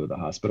 foot view of the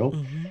hospital.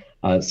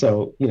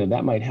 So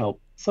that might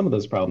help some of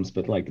those problems,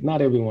 but like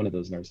not every one of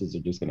those nurses are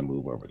just going to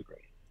move over to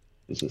Grady.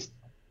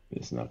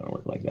 It's not going to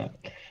work like that.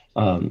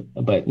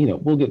 But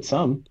we'll get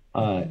some.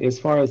 As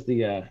far as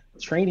the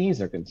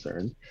trainees are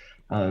concerned,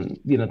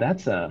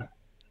 that's a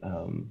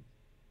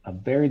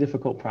very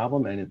difficult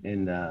problem. And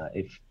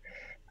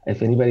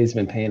if anybody's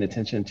been paying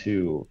attention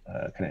to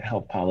kind of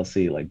health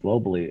policy, like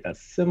globally, a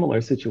similar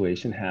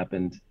situation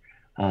happened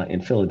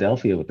in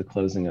Philadelphia with the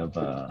closing of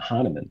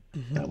Hahnemann,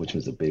 which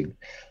was a big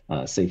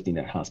safety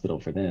net hospital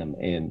for them.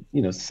 And,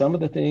 some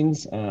of the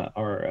things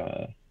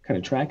are kind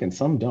of track and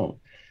some don't.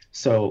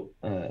 So,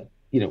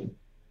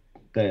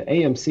 the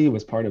AMC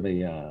was part of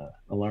a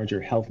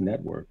larger health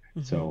network.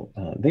 So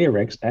they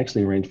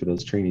actually arranged for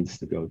those trainees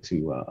to go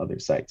to other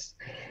sites.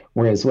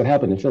 Whereas what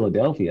happened in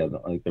Philadelphia,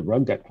 the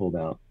rug got pulled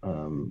out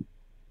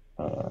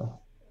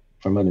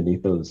from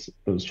underneath those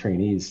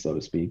trainees, so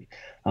to speak,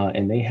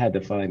 and they had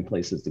to find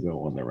places to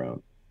go on their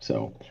own.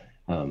 So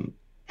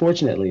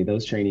fortunately,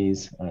 those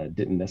trainees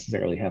didn't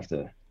necessarily have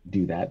to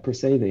do that per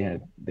se.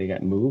 They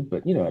got moved,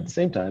 but at the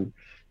same time,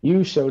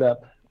 you showed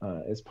up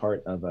as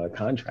part of a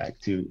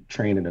contract to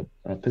train in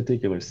a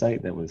particular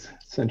site that was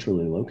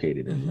centrally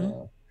located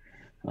in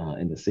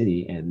the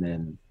city, and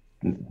then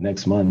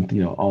next month,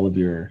 all of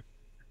your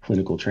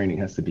clinical training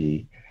has to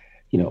be,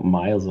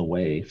 miles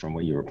away from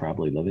where you were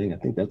probably living. I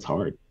think that's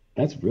hard.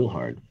 That's real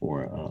hard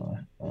for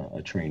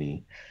a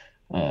trainee.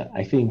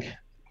 I think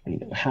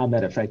how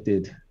that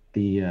affected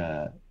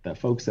the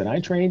folks that I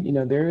trained.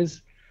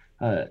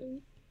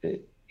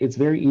 It's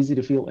very easy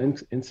to feel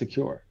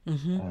insecure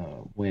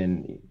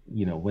when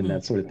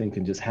that sort of thing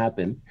can just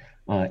happen,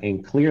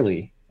 and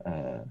clearly,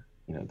 the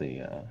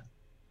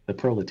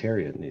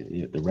proletariat,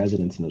 the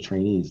residents and the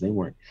trainees, they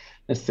weren't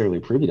necessarily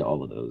privy to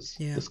all of those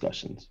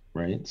discussions,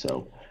 right?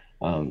 So,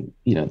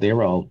 they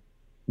were all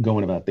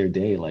going about their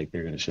day like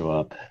they're going to show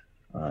up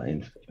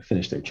and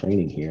finish their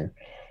training here.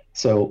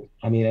 So,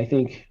 I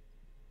think,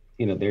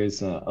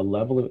 there's a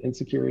level of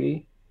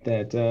insecurity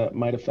that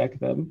might affect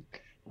them.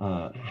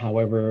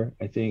 However,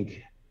 I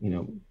think,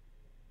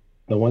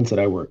 the ones that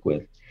I work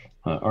with,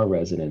 our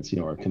residents,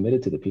 are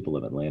committed to the people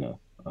of Atlanta,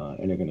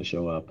 and they're going to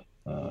show up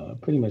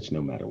pretty much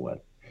no matter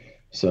what.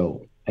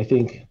 So I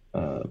think,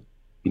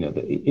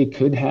 it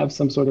could have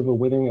some sort of a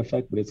withering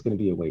effect, but it's going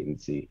to be a wait and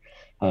see.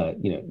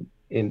 And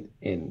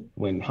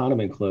when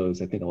Hahnemann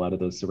closed, I think a lot of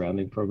those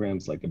surrounding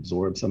programs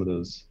absorbed some of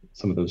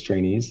those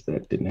trainees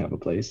that didn't have a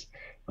place,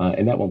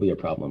 and that won't be a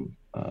problem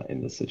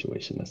in this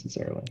situation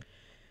necessarily.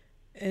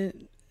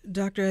 And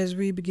Doctor, as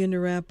we begin to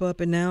wrap up,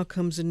 and now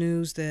comes the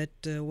news that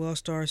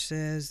Wellstar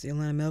says the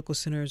Atlanta Medical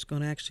Center is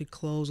going to actually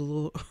close a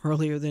little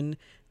earlier than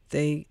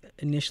they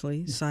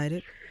initially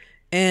cited,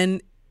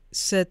 and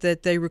said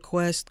that they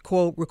request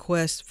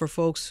for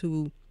folks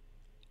who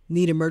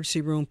need emergency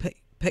room,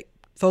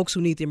 folks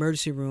who need the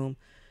emergency room,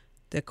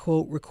 that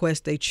quote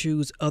request they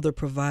choose other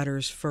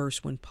providers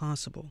first when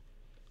possible.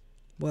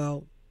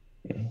 Well,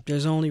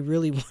 there's only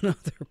really one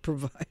other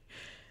provider.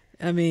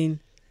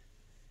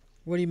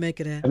 What do you make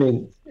of that?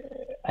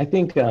 I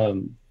think, I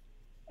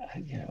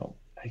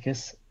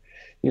guess,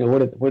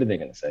 what are they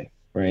going to say,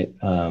 right?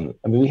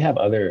 We have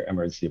other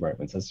emergency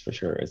departments, that's for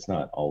sure. It's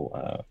not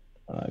all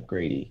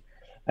Grady.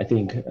 I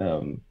think,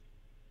 a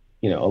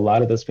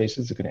lot of those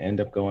patients are going to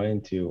end up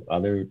going to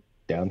other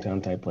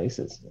downtown type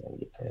places.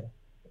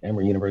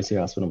 Emory University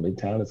Hospital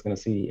Midtown is going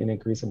to see an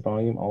increase in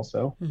volume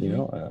also.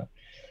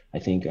 I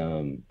think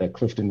the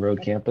Clifton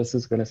Road campus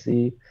is going to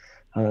see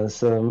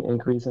some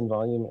increase in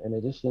volume in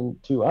addition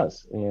to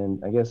us.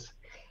 And I guess,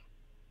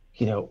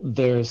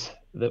 there's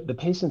the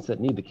patients that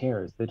need the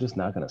care, they're just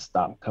not going to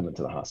stop coming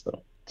to the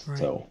hospital. Right.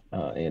 So,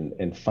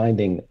 and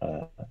finding,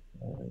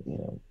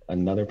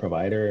 another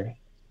provider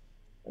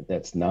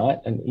that's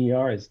not an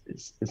ER is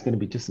going to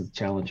be just as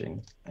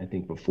challenging, I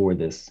think, before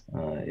this,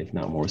 if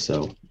not more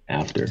so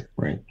after,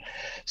 right?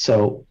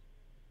 So,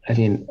 I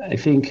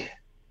think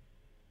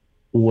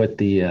what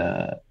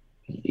it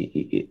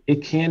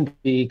can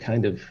be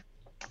kind of,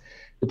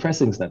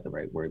 depressing is not the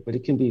right word, but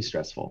it can be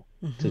stressful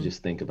to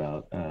just think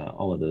about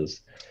all of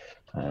those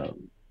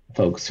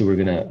folks who are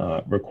going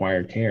to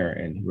require care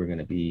and who are going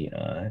to be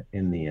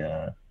in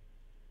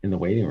the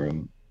waiting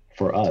room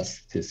for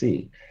us to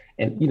see.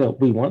 And,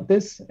 we want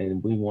this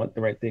and we want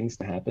the right things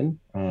to happen,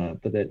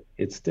 but that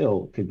it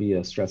still could be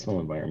a stressful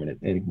environment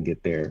and it can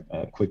get there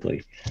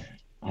quickly.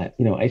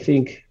 I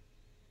think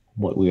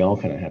what we all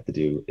kind of have to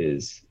do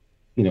is,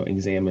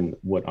 examine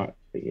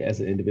as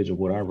an individual,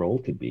 what our role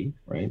could be,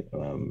 right?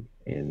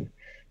 In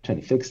trying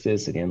to fix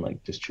this, again,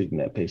 just treating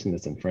that patient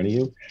that's in front of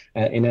you.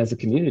 And as a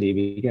community,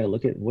 we got to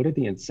look at what are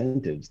the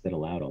incentives that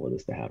allowed all of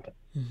this to happen,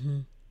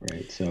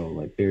 right?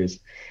 So there's,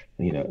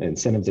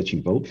 incentives that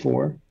you vote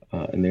for,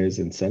 and there's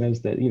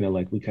incentives that,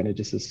 we kind of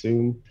just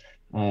assume,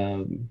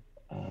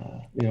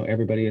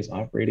 everybody is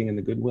operating in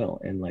the goodwill.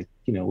 And we're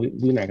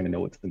not going to know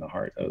what's in the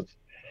heart of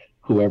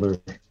whoever,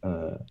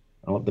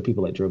 all of the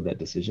people that drove that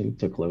decision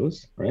to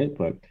close, right?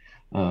 But,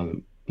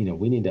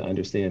 we need to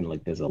understand,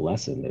 there's a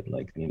lesson that,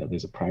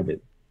 there's a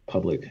private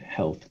public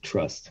health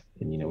trust.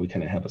 And, we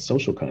kind of have a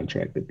social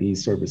contract that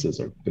these services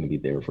are going to be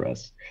there for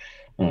us.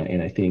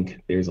 And I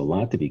think there's a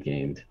lot to be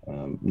gained,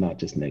 not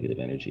just negative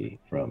energy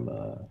from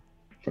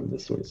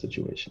this sort of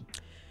situation.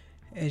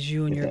 As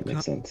you and that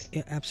makes sense.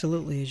 Yeah,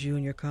 absolutely. As you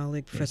and your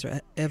colleague,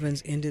 Professor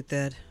Evans, ended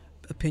that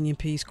opinion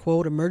piece,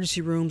 quote,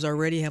 emergency rooms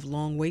already have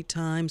long wait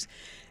times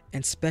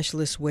and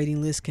specialist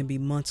waiting lists can be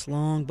months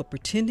long, but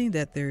pretending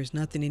that there is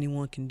nothing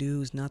anyone can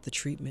do is not the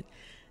treatment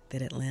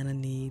that Atlanta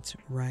needs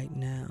right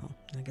now.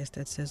 I guess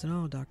that says it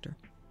all, Doctor.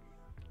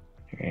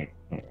 Right.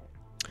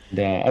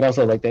 I'd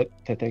also like to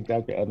thank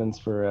Dr. Evans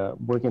for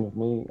working with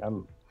me.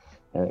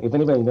 If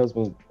anybody knows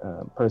me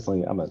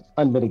personally, I'm an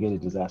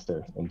unmitigated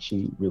disaster, and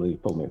she really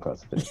pulled me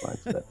across the finish line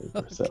for that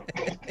paper. So.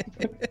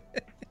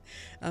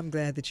 I'm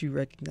glad that you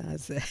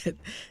recognize that,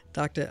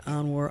 Dr.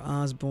 Anwar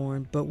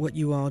Osborne. But what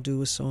you all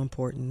do is so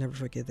important. Never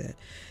forget that.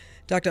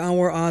 Dr.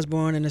 Anwar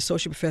Osborne, an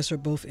associate professor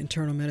of both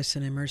internal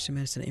medicine and emergency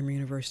medicine at Emory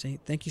University.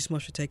 Thank you so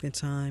much for taking the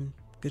time.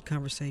 Good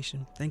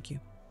conversation. Thank you.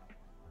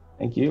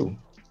 Thank you.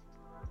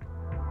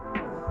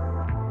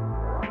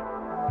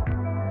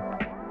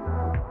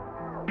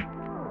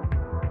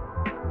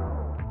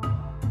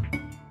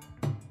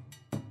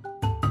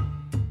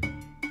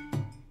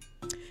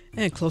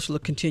 And Closer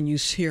Look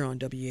continues here on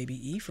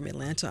WABE. From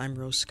Atlanta, I'm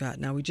Rose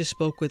Scott. Now, we just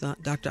spoke with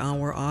Dr.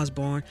 Anwar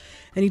Osborne,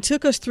 and he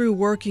took us through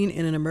working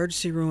in an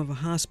emergency room of a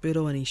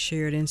hospital, and he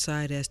shared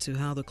insight as to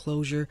how the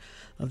closure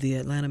of the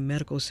Atlanta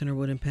Medical Center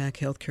would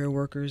impact healthcare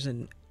workers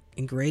in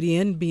Grady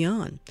and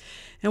beyond.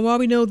 And while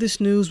we know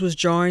this news was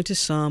jarring to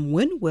some,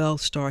 when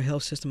WellStar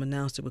Health System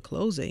announced it would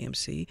close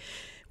AMC,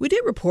 we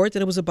did report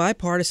that it was a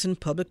bipartisan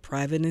public,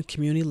 private, and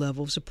community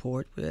level of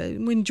support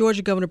when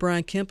Georgia Governor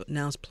Brian Kemp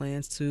announced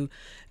plans to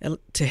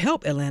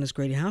help Atlanta's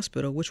Grady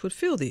Hospital, which would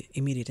feel the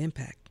immediate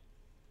impact.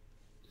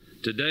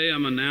 Today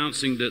I'm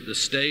announcing that the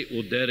state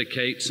will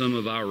dedicate some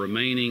of our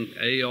remaining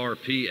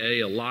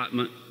ARPA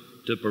allotment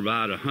to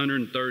provide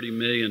 $130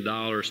 million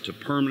to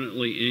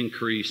permanently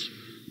increase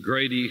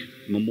Grady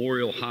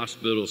Memorial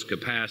Hospital's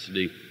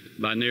capacity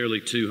by nearly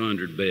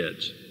 200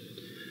 beds.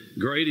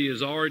 Grady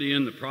is already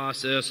in the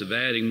process of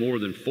adding more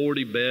than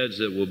 40 beds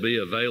that will be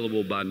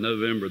available by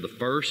November the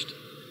 1st.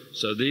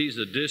 So these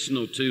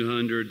additional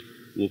 200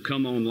 will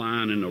come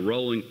online in a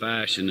rolling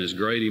fashion as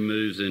Grady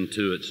moves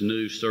into its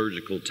new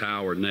surgical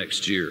tower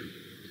next year.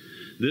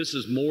 This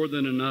is more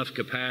than enough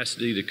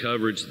capacity to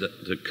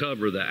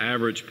cover the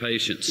average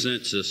patient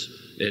census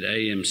at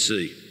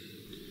AMC.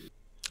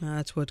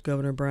 That's what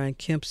Governor Brian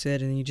Kemp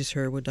said, and you just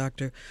heard what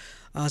Dr.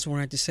 Osborne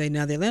had to say.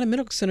 Now, the Atlanta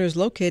Medical Center is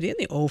located in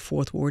the Old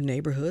Fourth Ward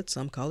neighborhood.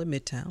 Some call it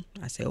Midtown.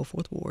 I say Old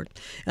Fourth Ward.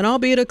 And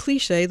albeit a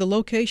cliche, the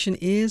location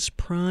is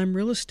prime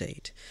real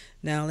estate.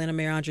 Now, Atlanta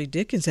Mayor Andre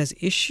Dickens has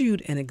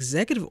issued an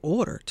executive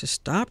order to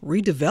stop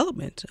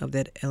redevelopment of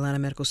that Atlanta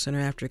Medical Center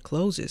after it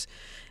closes.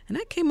 And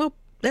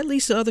that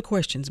leads to other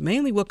questions,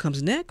 mainly what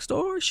comes next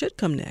or should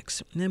come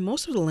next. And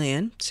most of the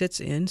land sits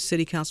in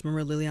City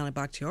Councilmember Liliana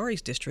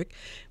Bakhtiari's district.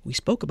 We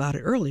spoke about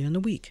it earlier in the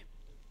week.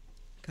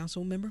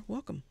 Council member,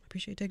 welcome.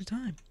 Appreciate you taking the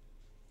time.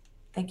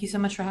 Thank you so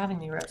much for having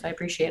me, Rose. I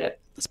appreciate it.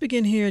 Let's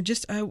begin here,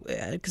 just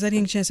because I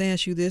didn't get a chance to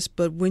ask you this,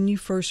 but when you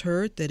first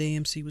heard that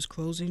AMC was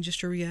closing,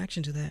 just your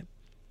reaction to that.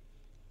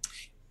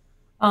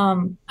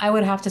 I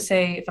would have to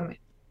say,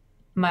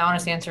 my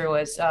honest answer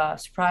was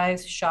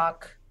surprise,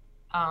 shock,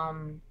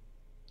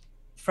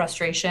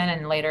 frustration,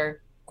 and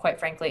later, quite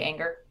frankly,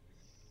 anger.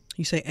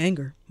 You say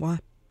anger. Why?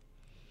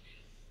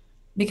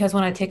 Because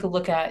when I take a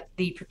look at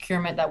the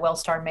procurement that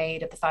WellStar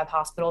made at the 5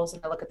 hospitals,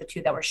 and I look at the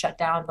 2 that were shut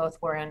down, both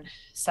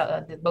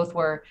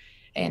were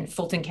in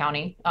Fulton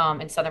County,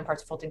 in southern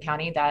parts of Fulton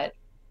County, that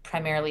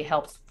primarily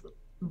helped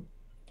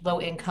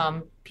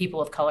low-income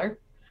people of color.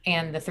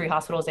 And the 3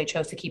 hospitals they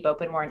chose to keep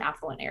open were in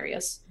affluent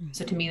areas. Mm-hmm.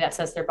 So to me, that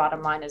says their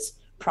bottom line is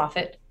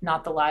profit,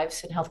 not the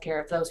lives and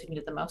healthcare of those who need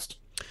it the most.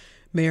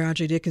 Mayor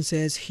Andre Dickens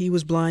says he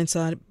was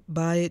blindsided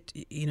by it.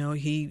 You know,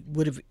 he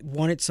would have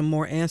wanted some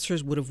more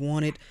answers, would have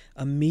wanted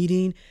a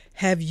meeting.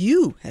 Have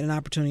you had an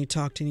opportunity to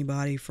talk to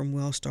anybody from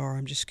WellStar?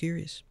 I'm just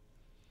curious.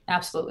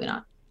 Absolutely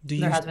not.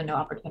 There has been no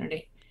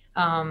opportunity.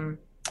 I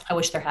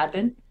wish there had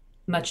been.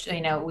 We're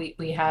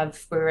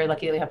very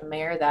lucky that we have a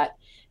mayor that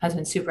has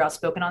been super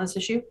outspoken on this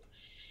issue.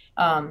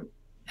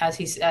 As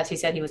he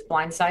said, he was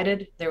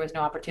blindsided. There was no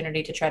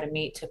opportunity to try to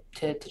meet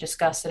to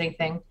discuss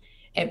anything.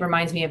 It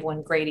reminds me of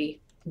when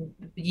Grady,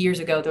 years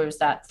ago, there was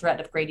that threat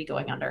of Grady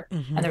going under,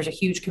 mm-hmm. and there was a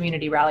huge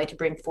community rally to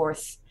bring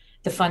forth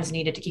the funds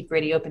needed to keep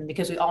Grady open,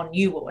 because we all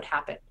knew what would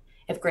happen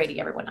if Grady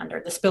ever went under,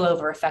 the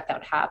spillover effect that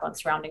would have on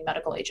surrounding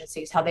medical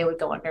agencies, how they would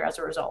go under as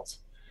a result.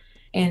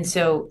 And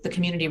so the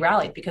community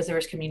rallied because there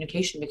was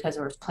communication, because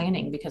there was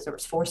planning, because there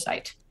was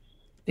foresight,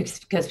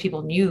 because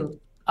people knew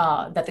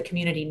that the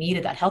community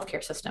needed that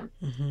healthcare system.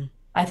 Mm-hmm.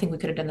 I think we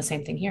could have done the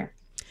same thing here.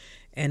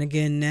 And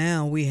again,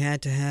 now we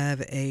had to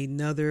have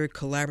another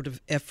collaborative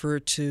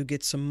effort to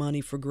get some money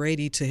for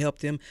Grady to help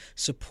them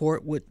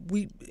support what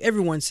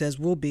everyone says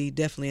will be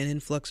definitely an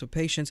influx of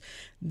patients.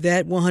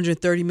 That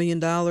 $130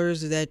 million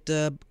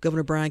that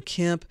Governor Brian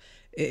Kemp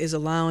is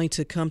allowing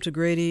to come to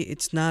Grady,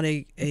 it's not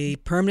a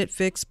permanent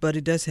fix, but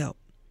it does help.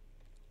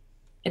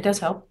 It does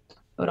help. It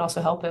would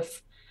also help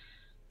if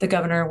the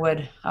governor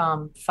would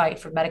fight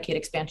for Medicaid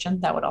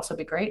expansion. That would also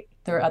be great.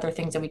 There are other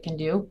things that we can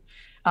do.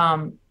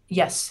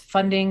 Yes,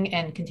 funding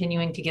and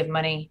continuing to give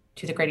money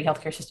to the Grady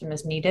healthcare system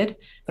is needed,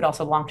 but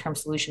also long-term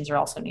solutions are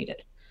also needed.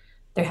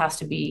 There has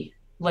to be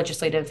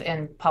legislative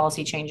and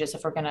policy changes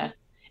if we're gonna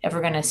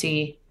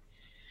see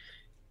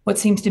what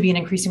seems to be an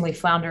increasingly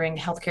floundering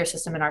healthcare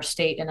system in our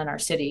state and in our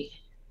city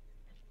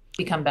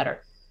become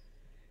better.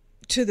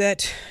 To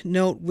that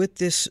note, with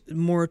this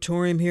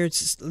moratorium here,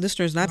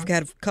 listeners, and I've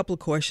got a couple of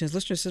questions.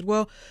 Listeners said,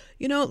 well,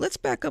 let's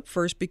back up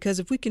first, because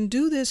if we can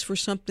do this for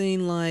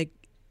something like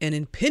an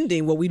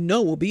impending, what we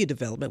know will be a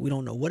development, we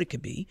don't know what it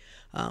could be.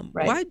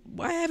 Right.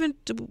 Why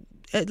haven't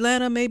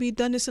Atlanta maybe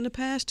done this in the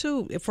past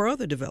too for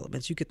other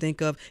developments you could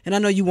think of? And I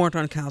know you weren't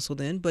on council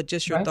then, but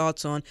just your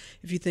thoughts on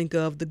if you think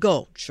of the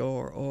Gulch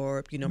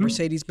or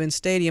Mercedes-Benz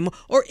Stadium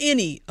or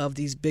any of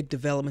these big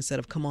developments that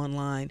have come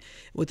online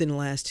within the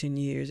last 10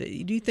 years.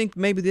 Do you think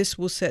maybe this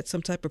will set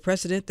some type of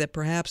precedent that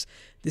perhaps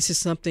this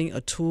is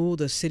a tool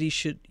the city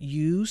should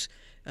use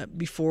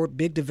before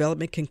big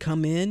development can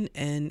come in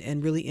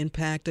and really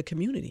impact a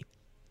community?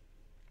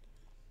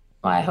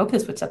 Well, I hope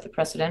this would set the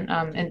precedent.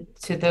 And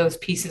to those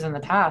pieces in the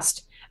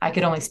past, I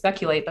could only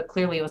speculate, but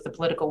clearly it was the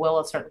political will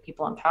of certain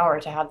people in power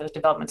to have those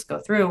developments go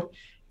through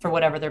for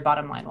whatever their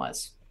bottom line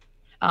was.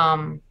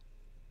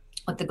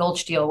 With the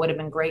Gulch deal, it would have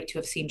been great to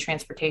have seen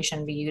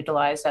transportation be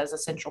utilized as a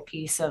central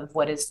piece of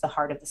what is the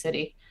heart of the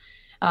city,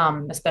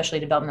 especially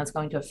development that's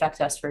going to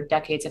affect us for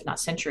decades, if not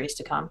centuries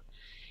to come.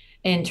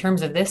 In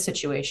terms of this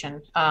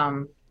situation,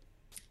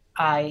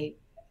 I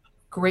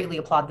greatly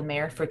applaud the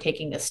mayor for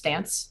taking this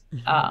stance.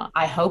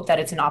 I hope that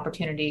it's an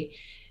opportunity.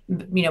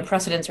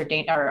 Precedents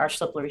are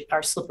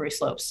slippery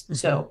slopes.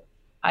 So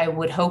I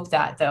would hope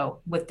that, though,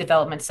 with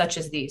developments such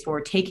as these, where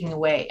we're taking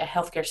away a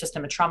healthcare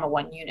system, a trauma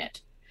one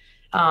unit,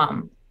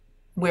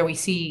 where we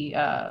see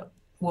an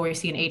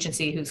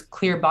agency whose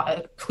clear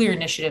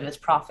initiative is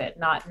profit,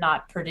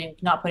 not putting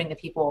the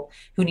people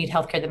who need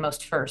healthcare the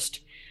most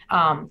first.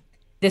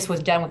 This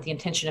was done with the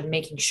intention of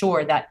making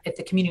sure that if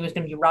the community was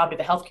going to be robbed of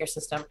a healthcare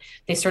system,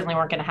 they certainly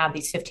weren't going to have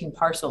these 15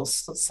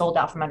 parcels sold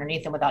out from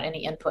underneath them without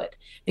any input,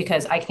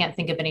 because I can't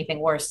think of anything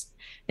worse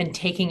than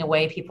taking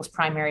away people's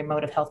primary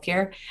mode of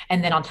healthcare.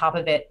 And then on top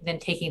of it, then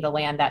taking the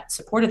land that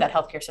supported that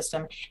healthcare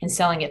system and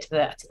selling it to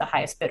the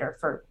highest bidder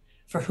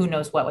for who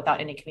knows what without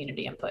any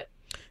community input.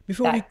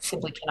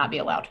 Simply cannot be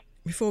allowed.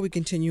 Before we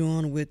continue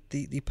on with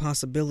the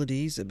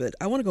possibilities, but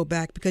I want to go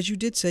back, because you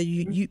did say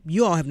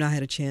you all have not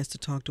had a chance to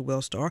talk to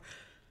Wellstar.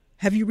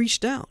 Have you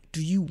reached out?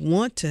 Do you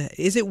want to?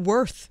 Is it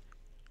worth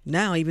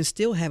now even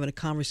still having a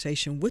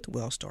conversation with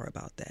Wellstar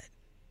about that?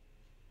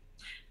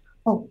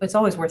 Oh, it's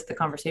always worth the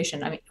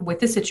conversation. I mean, with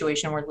this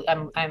situation, where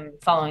I'm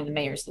following the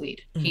mayor's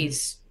lead.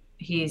 He's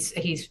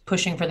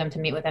pushing for them to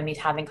meet with them. He's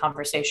having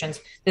conversations.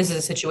 This is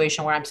a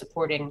situation where I'm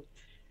supporting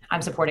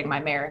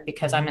my mayor,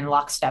 because I'm in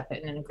lockstep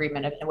and in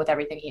agreement with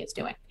everything he is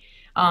doing.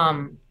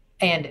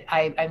 And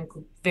I'm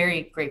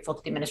very grateful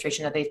to the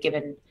administration that they've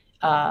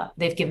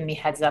given me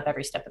heads up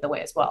every step of the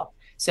way as well.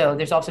 So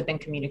there's also been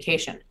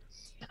communication.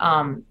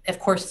 Of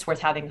course, it's worth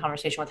having a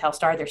conversation with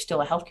HealthStar. They're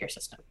still a healthcare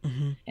system.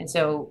 And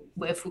so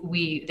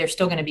they're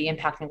still going to be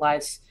impacting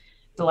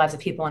the lives of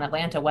people in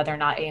Atlanta, whether or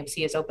not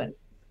AMC is open.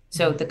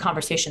 So the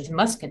conversations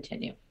must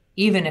continue,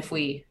 even if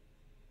we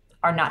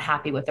are not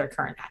happy with their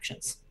current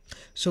actions.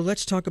 So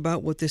let's talk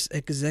about what this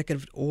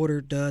executive order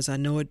does. I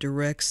know it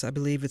directs, I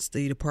believe it's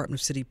the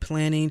Department of City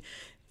Planning,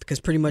 because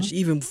pretty much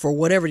even for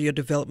whatever your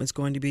development's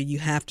going to be, you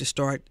have to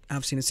start,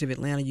 obviously in the city of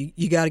Atlanta,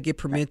 you got to get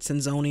permits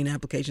and zoning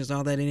applications,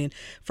 all that in.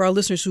 For our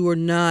listeners who are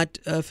not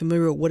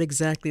familiar with what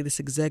exactly this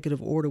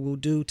executive order will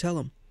do, tell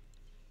them.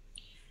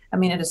 I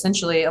mean, it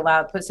essentially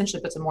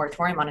puts a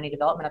moratorium on any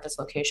development at this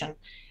location.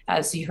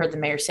 As you heard the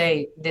mayor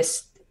say,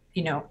 this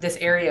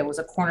area was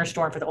a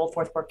cornerstone for the Old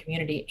Fourth Ward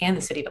community and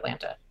the city of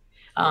Atlanta.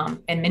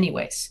 In many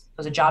ways, it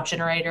was a job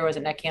generator, it was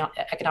an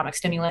economic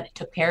stimulant. It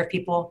took care of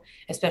people,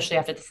 especially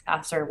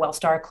after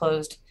Wellstar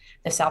closed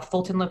the South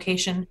Fulton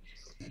location.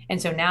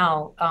 And so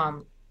now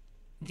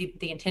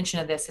the intention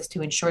of this is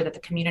to ensure that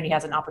the community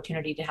has an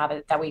opportunity to have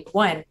it that week.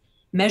 One,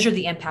 measure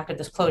the impact of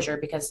this closure,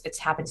 because it's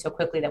happened so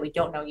quickly that we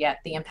don't know yet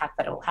the impact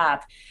that it will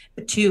have.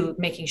 But two,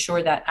 making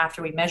sure that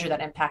after we measure that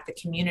impact, the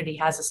community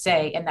has a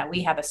say, and that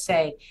we have a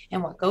say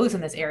in what goes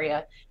in this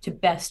area to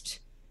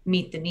best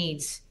meet the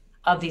needs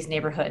of these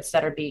neighborhoods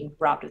that are being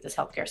robbed of this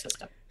healthcare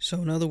system. So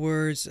in other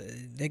words,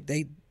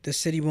 the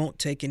city won't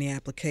take any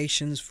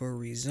applications for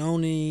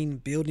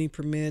rezoning, building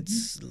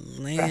permits,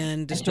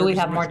 land. Until we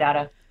have more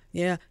data.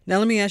 Yeah. Now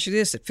let me ask you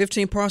this: at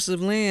 15 parcels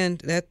of land,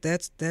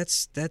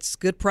 that's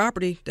good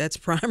property. That's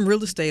prime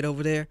real estate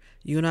over there.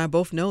 You and I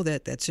both know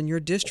that. That's in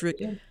your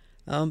district.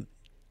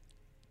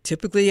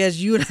 Typically,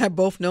 as you and I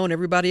both know, and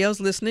everybody else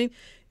listening,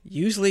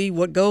 usually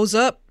what goes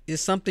up is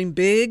something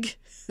big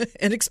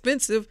and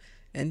expensive.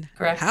 And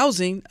correct.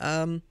 Housing,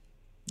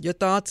 your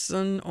thoughts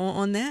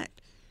on that?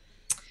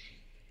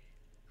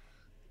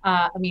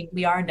 I mean,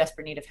 we are in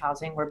desperate need of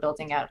housing. We're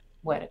building at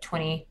a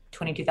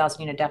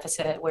 22,000 unit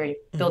deficit. We're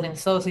building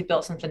slowly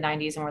built since the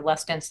 90s, and we're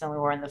less dense than we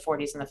were in the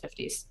 40s and the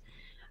 50s.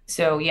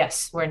 So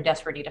yes, we're in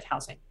desperate need of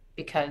housing,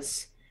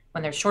 because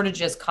when there's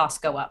shortages, costs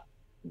go up.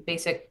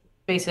 Basic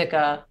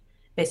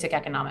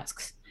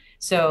economics.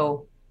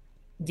 So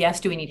yes,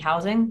 do we need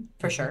housing?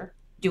 For sure.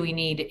 Do we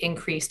need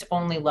increased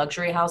only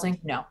luxury housing?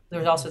 No.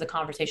 There's also the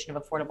conversation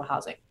of affordable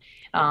housing.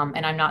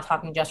 And I'm not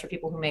talking just for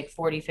people who make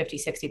 40, 50,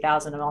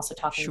 60,000. I'm also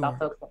talking about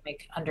folks that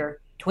make under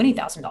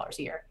 $20,000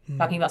 a year,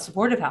 talking about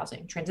supportive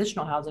housing,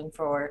 transitional housing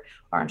for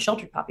our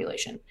unsheltered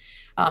population,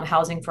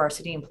 housing for our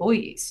city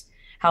employees,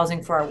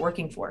 housing for our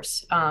working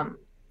force.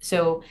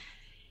 So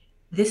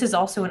this is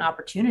also an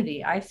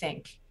opportunity, I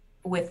think,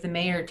 with the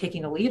mayor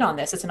taking the lead on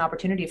this. It's an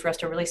opportunity for us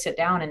to really sit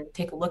down and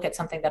take a look at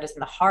something that is in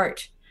the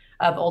heart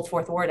of Old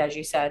Fourth Ward, as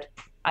you said.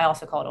 I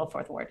also call it Old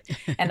Fourth Ward,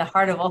 and the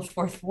heart of Old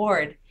Fourth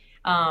Ward,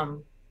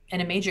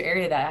 in a major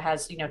area that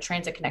has,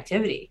 transit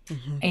connectivity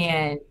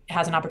and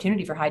has an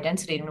opportunity for high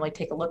density, and really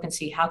take a look and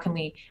see how can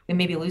we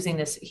may be losing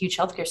this huge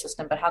healthcare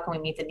system, but how can we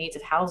meet the needs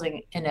of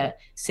housing in a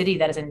city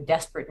that is in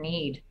desperate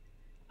need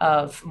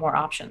of more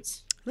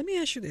options? Let me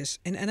ask you this,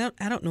 and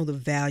I don't know the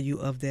value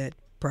of that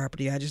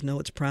property. I just know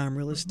it's prime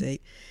real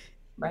estate.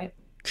 Right.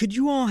 Could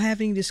you all have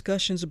any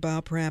discussions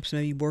about perhaps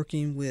maybe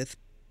working with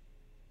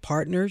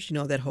partners,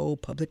 that whole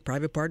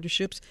public-private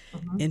partnerships,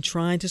 and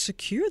trying to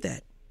secure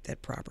that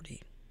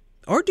property?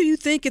 Or do you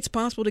think it's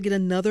possible to get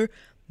another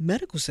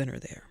medical center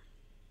there?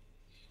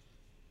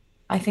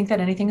 I think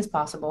that anything is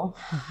possible.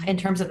 In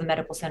terms of the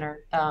medical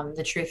center,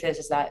 the truth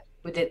is that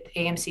with it,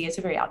 AMC is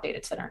a very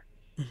outdated center.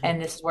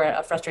 And this is where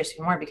it frustrates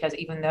me more, because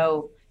even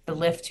though the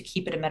lift to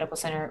keep it a medical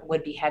center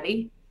would be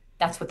heavy,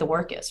 that's what the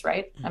work is,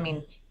 right? I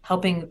mean,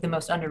 helping the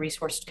most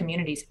under-resourced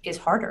communities is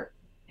harder.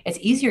 It's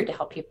easier to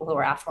help people who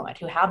are affluent,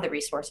 who have the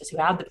resources, who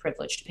have the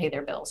privilege to pay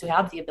their bills, who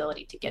have the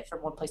ability to get from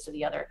one place to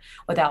the other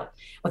without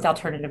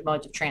alternative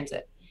modes of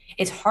transit.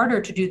 It's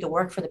harder to do the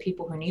work for the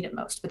people who need it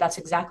most, but that's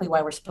exactly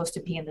why we're supposed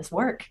to be in this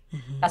work.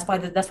 That's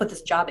what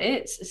this job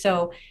is.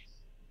 So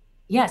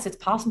yes, it's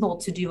possible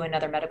to do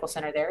another medical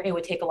center there. It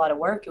would take a lot of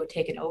work. It would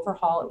take an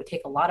overhaul. It would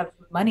take a lot of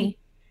money,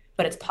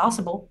 but it's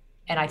possible,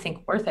 and I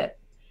think worth it.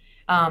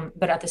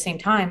 But at the same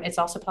time, it's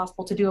also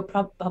possible to do a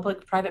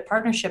public-private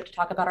partnership to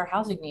talk about our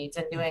housing needs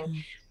and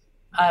doing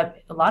a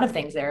lot of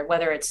things there,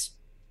 whether it's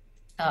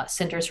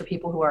centers for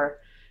people who are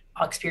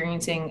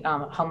experiencing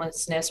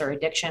homelessness or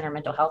addiction or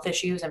mental health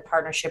issues, in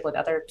partnership with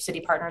other city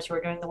partners who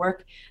are doing the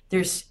work.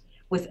 There's,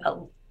 with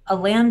a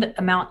land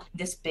amount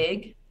this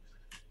big,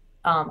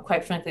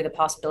 quite frankly, the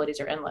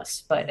possibilities are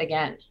endless. But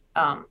again,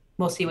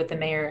 we'll see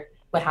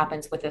what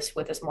happens with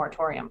this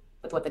moratorium,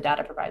 with what the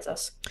data provides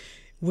us.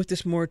 With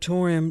this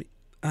moratorium,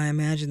 I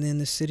imagine then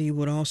the city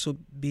would also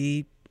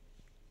be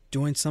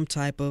doing some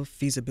type of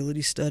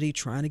feasibility study,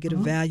 trying to get a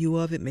value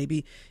of it.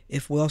 Maybe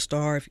if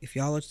Wellstar, if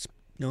y'all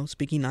are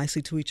speaking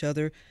nicely to each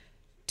other,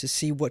 to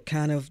see what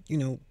kind of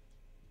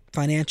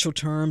financial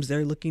terms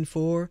they're looking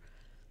for.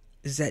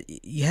 Is that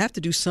you have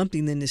to do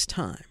something in this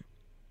time,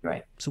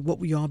 right? So what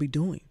will y'all be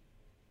doing?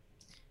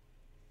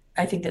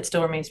 I think that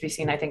still remains to be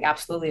seen. I think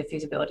absolutely a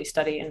feasibility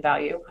study in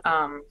value.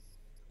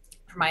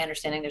 From my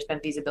understanding, there's been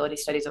feasibility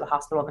studies of the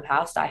hospital in the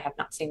past. I have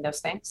not seen those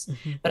things,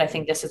 but I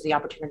think this is the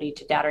opportunity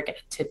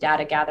to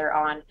data gather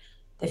on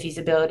the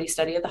feasibility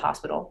study of the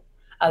hospital,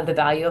 of the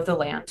value of the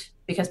land,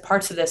 because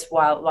parts of this,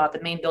 while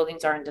the main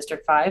buildings are in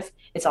District 5,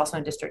 it's also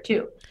in District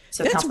 2.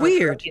 So that's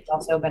weird. It's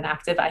also been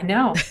active. I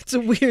know. It's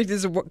weird.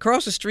 There's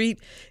across the street,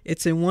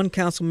 it's in one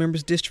council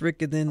member's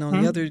district, and then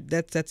on the other,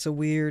 that's a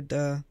weird.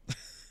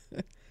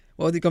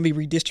 Well, they're going to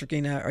be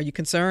redistricting now. Are you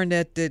concerned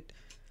that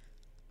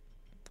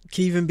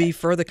can even be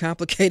further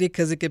complicated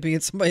because it could be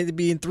somebody to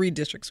be in 3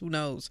 districts? Who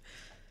knows?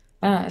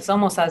 It's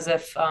almost as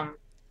if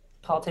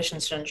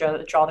politicians shouldn't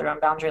draw their own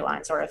boundary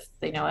lines, or if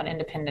an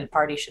independent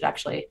party should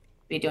actually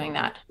be doing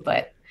that.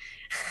 But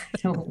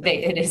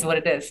it is what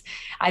it is.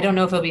 I don't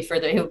know if it'll be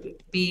further. It'll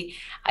be.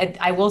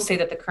 I will say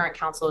that the current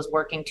council is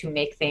working to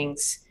make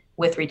things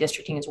with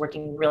redistricting, is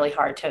working really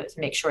hard to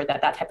make sure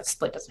that type of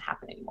split doesn't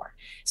happen anymore.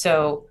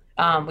 So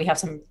we have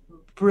some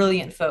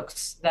brilliant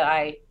folks that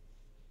I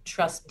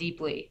trust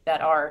deeply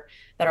that are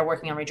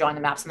working on redrawing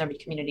the maps, and there'll be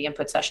community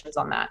input sessions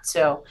on that.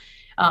 So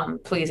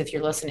please, if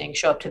you're listening,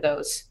 show up to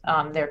those.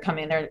 They're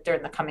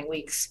in the coming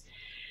weeks.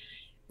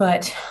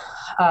 But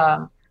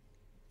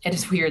it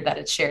is weird that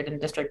it's shared in the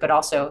district, but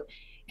also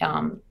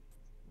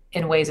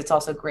in ways it's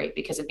also great,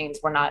 because it means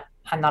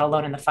I'm not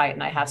alone in the fight,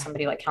 and I have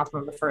somebody like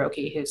Councilmember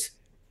Faroki who's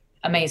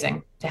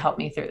amazing to help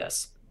me through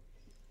this.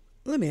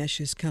 Let me ask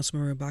you this,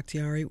 Councilmember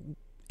Bakhtiari,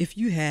 if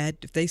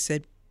they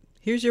said,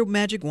 here's your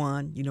magic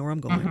wand, you know where I'm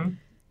going,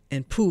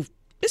 and poof,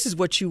 this is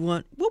what you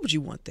want, what would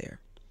you want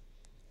there?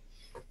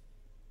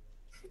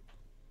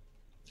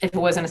 If it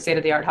wasn't a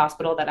state-of-the-art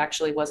hospital that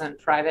actually wasn't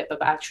private,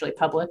 but actually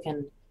public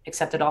and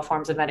accepted all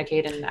forms of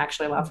Medicaid and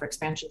actually allowed for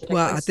expansion to take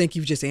place. I think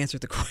you've just answered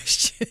the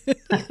question.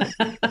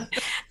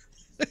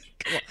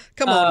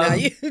 Come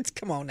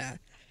on now.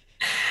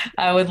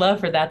 I would love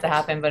for that to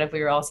happen, but if we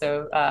were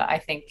also, I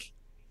think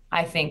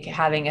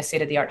having a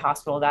state-of-the-art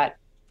hospital that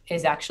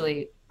is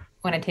actually,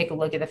 when I take a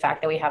look at the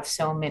fact that we have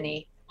so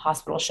many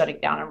hospitals shutting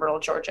down in rural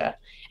Georgia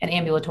and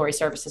ambulatory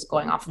services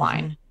going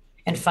offline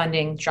and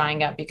funding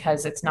drying up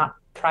because it's not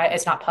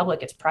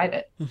public, it's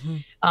private.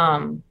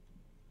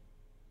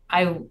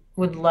 I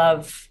would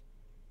love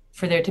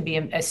for there to be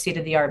a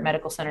state-of-the-art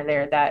medical center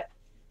there that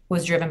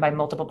was driven by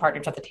multiple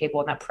partners at the table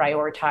and that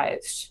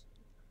prioritized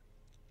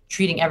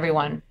treating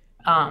everyone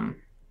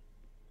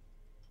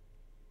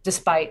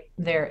despite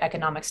their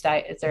economic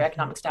status,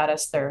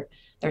 their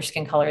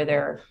skin color,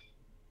 their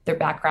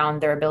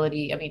background, their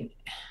ability. I mean,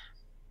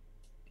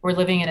 we're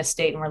living in a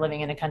state and we're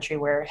living in a country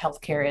where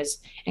healthcare is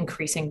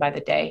increasing by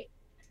the day,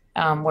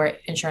 where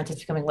insurance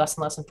is becoming less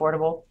and less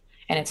affordable.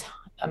 And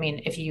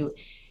if you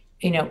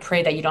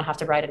pray that you don't have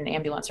to ride in an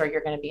ambulance or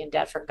you're going to be in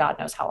debt for God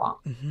knows how long.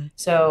 Mm-hmm.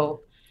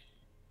 So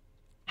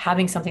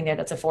having something there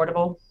that's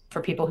affordable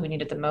for people who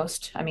need it the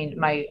most. I mean,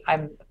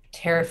 I'm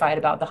terrified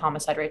about the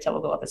homicide rates that will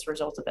go up as a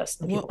result of this,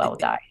 and the people that will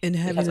die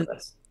because of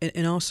this.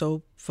 And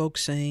also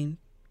folks saying,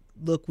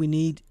 look, we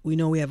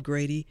know we have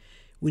Grady.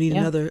 We need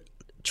another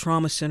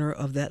trauma center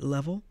of that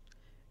level.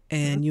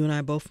 And you and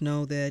I both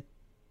know that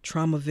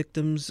trauma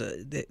victims,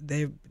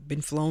 they've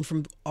been flown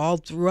from all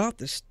throughout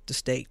the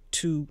state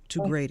to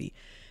Grady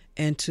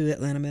and to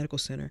Atlanta Medical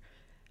Center.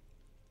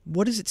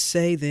 What does it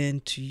say then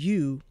to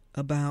you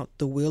about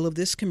the will of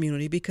this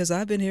community? Because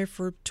I've been here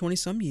for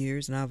 20-some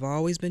years, and I've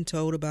always been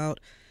told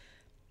about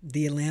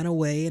the Atlanta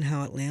way and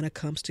how Atlanta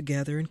comes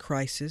together in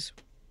crisis.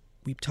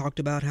 We've talked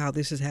about how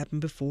this has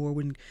happened before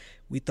when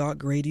we thought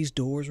Grady's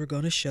doors were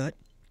going to shut.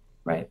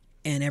 Right.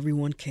 And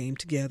everyone came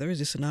together. Is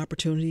this an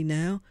opportunity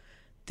now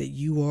that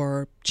you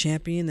are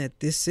championing that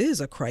this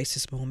is a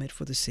crisis moment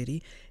for the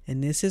city,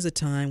 and this is a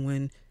time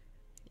when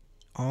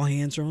all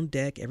hands are on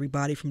deck,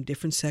 everybody from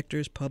different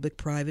sectors, public,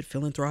 private,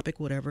 philanthropic,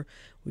 whatever,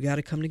 we got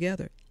to come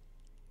together.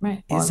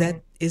 Right. Is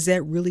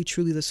that really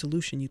truly the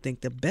solution, you think,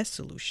 the best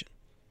solution?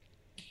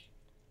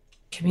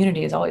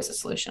 Community is always a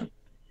solution.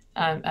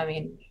 I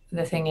mean,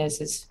 the thing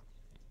is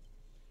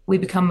we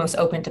become most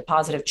open to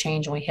positive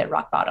change when we hit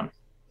rock bottom.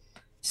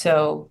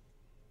 So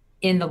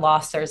in the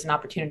loss, there's an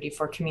opportunity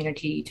for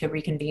community to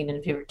reconvene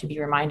and to be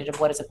reminded of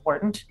what is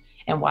important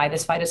and why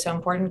this fight is so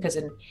important, because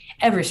in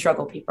every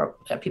struggle, people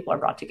are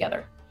brought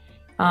together.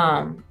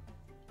 And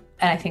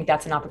I think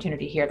that's an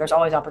opportunity here. There's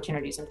always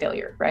opportunities in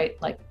failure, right?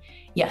 Like,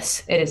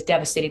 yes, it is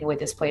devastating the way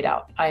this played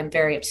out. I am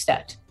very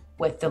upset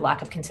with the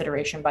lack of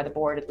consideration by the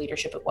board and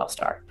leadership at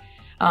Wellstar,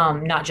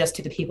 not just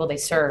to the people they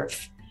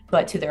serve,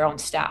 but to their own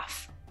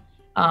staff,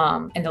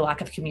 and the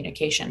lack of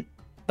communication.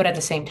 But at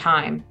the same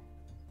time,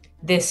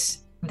 this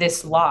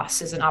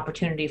loss is an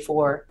opportunity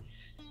for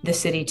the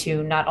city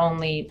to not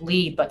only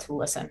lead, but to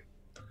listen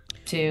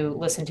to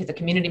the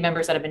community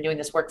members that have been doing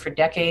this work for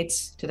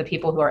decades, to the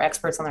people who are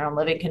experts on their own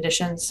living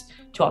conditions,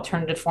 to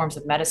alternative forms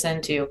of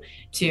medicine,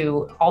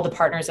 to all the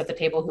partners at the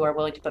table who are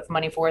willing to put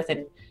money forth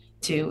and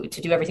to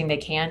do everything they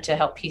can to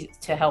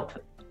help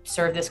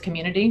serve this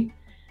community.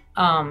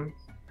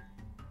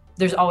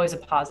 There's always a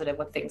positive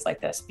with things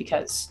like this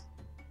because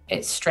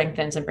it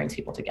strengthens and brings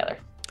people together.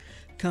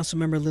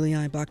 Councilmember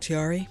Liliana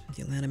Bakhtiari,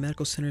 the Atlanta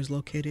Medical Center is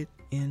located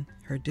in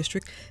her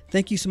district.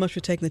 Thank you so much for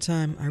taking the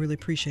time. I really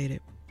appreciate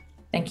it.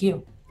 Thank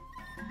you.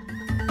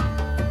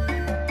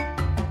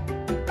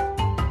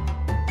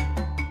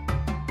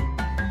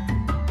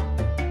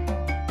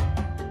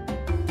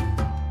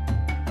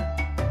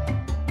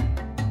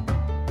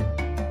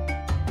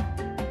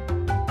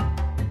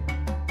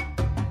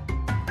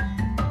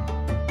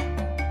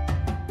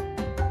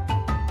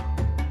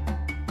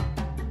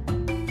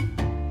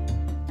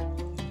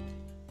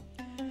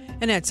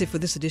 And that's it for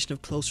this edition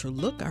of Closer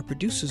Look. Our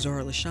producers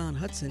are LaShawn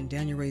Hudson,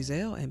 Daniel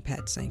Razel, and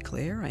Pat St.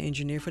 Clair. Our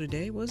engineer for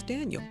today was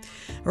Daniel.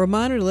 A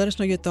reminder to let us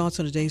know your thoughts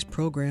on today's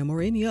program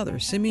or any other.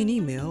 Send me an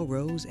email,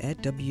 rose@wabe.org.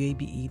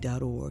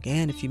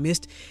 And if you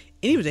missed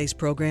any of today's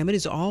program, it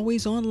is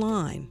always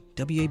online,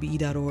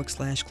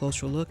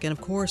 wabe.org/Closer Look. And of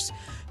course,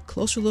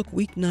 Closer Look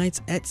weeknights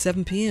at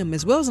 7 p.m.,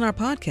 as well as in our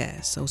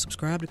podcast. So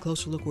subscribe to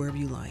Closer Look wherever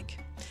you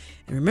like.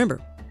 And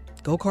remember,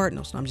 go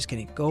Cardinals. No, I'm just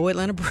kidding. Go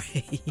Atlanta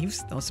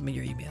Braves. Don't send me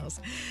your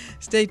emails.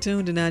 Stay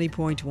tuned to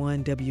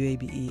 90.1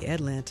 WABE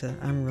Atlanta.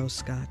 I'm Rose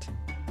Scott.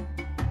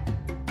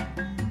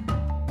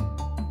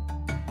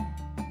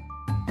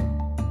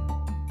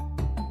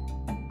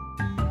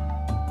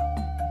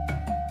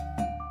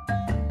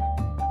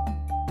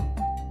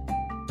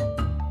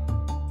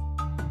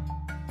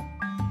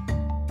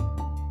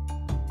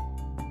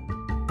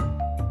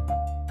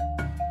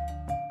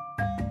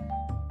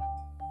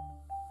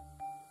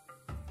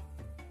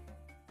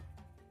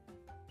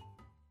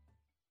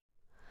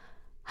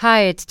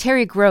 Hi, it's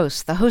Terry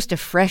Gross, the host of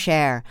Fresh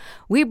Air.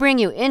 We bring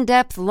you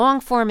in-depth,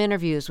 long-form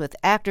interviews with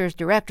actors,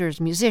 directors,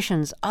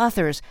 musicians,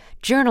 authors,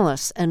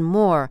 journalists, and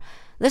more.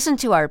 Listen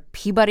to our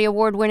Peabody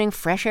Award-winning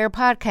Fresh Air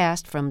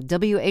podcast from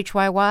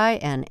WHYY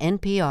and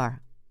NPR.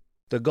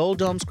 The Gold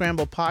Dome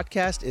Scramble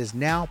podcast is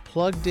now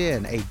plugged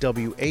in, a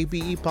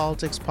WABE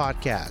Politics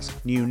podcast.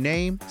 New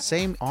name,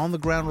 same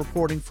on-the-ground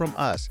reporting from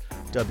us,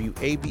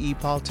 WABE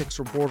Politics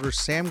reporters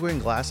Sam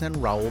Gringlass and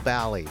Raul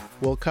Bally.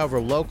 We'll cover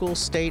local,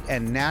 state,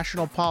 and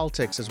national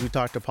politics as we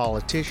talk to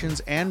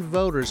politicians and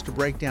voters to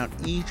break down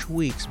each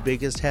week's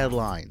biggest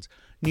headlines.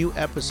 New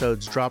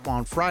episodes drop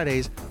on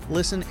Fridays.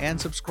 Listen and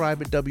subscribe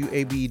at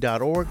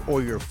WABE.org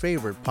or your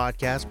favorite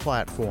podcast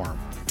platform.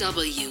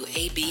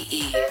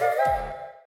 WABE.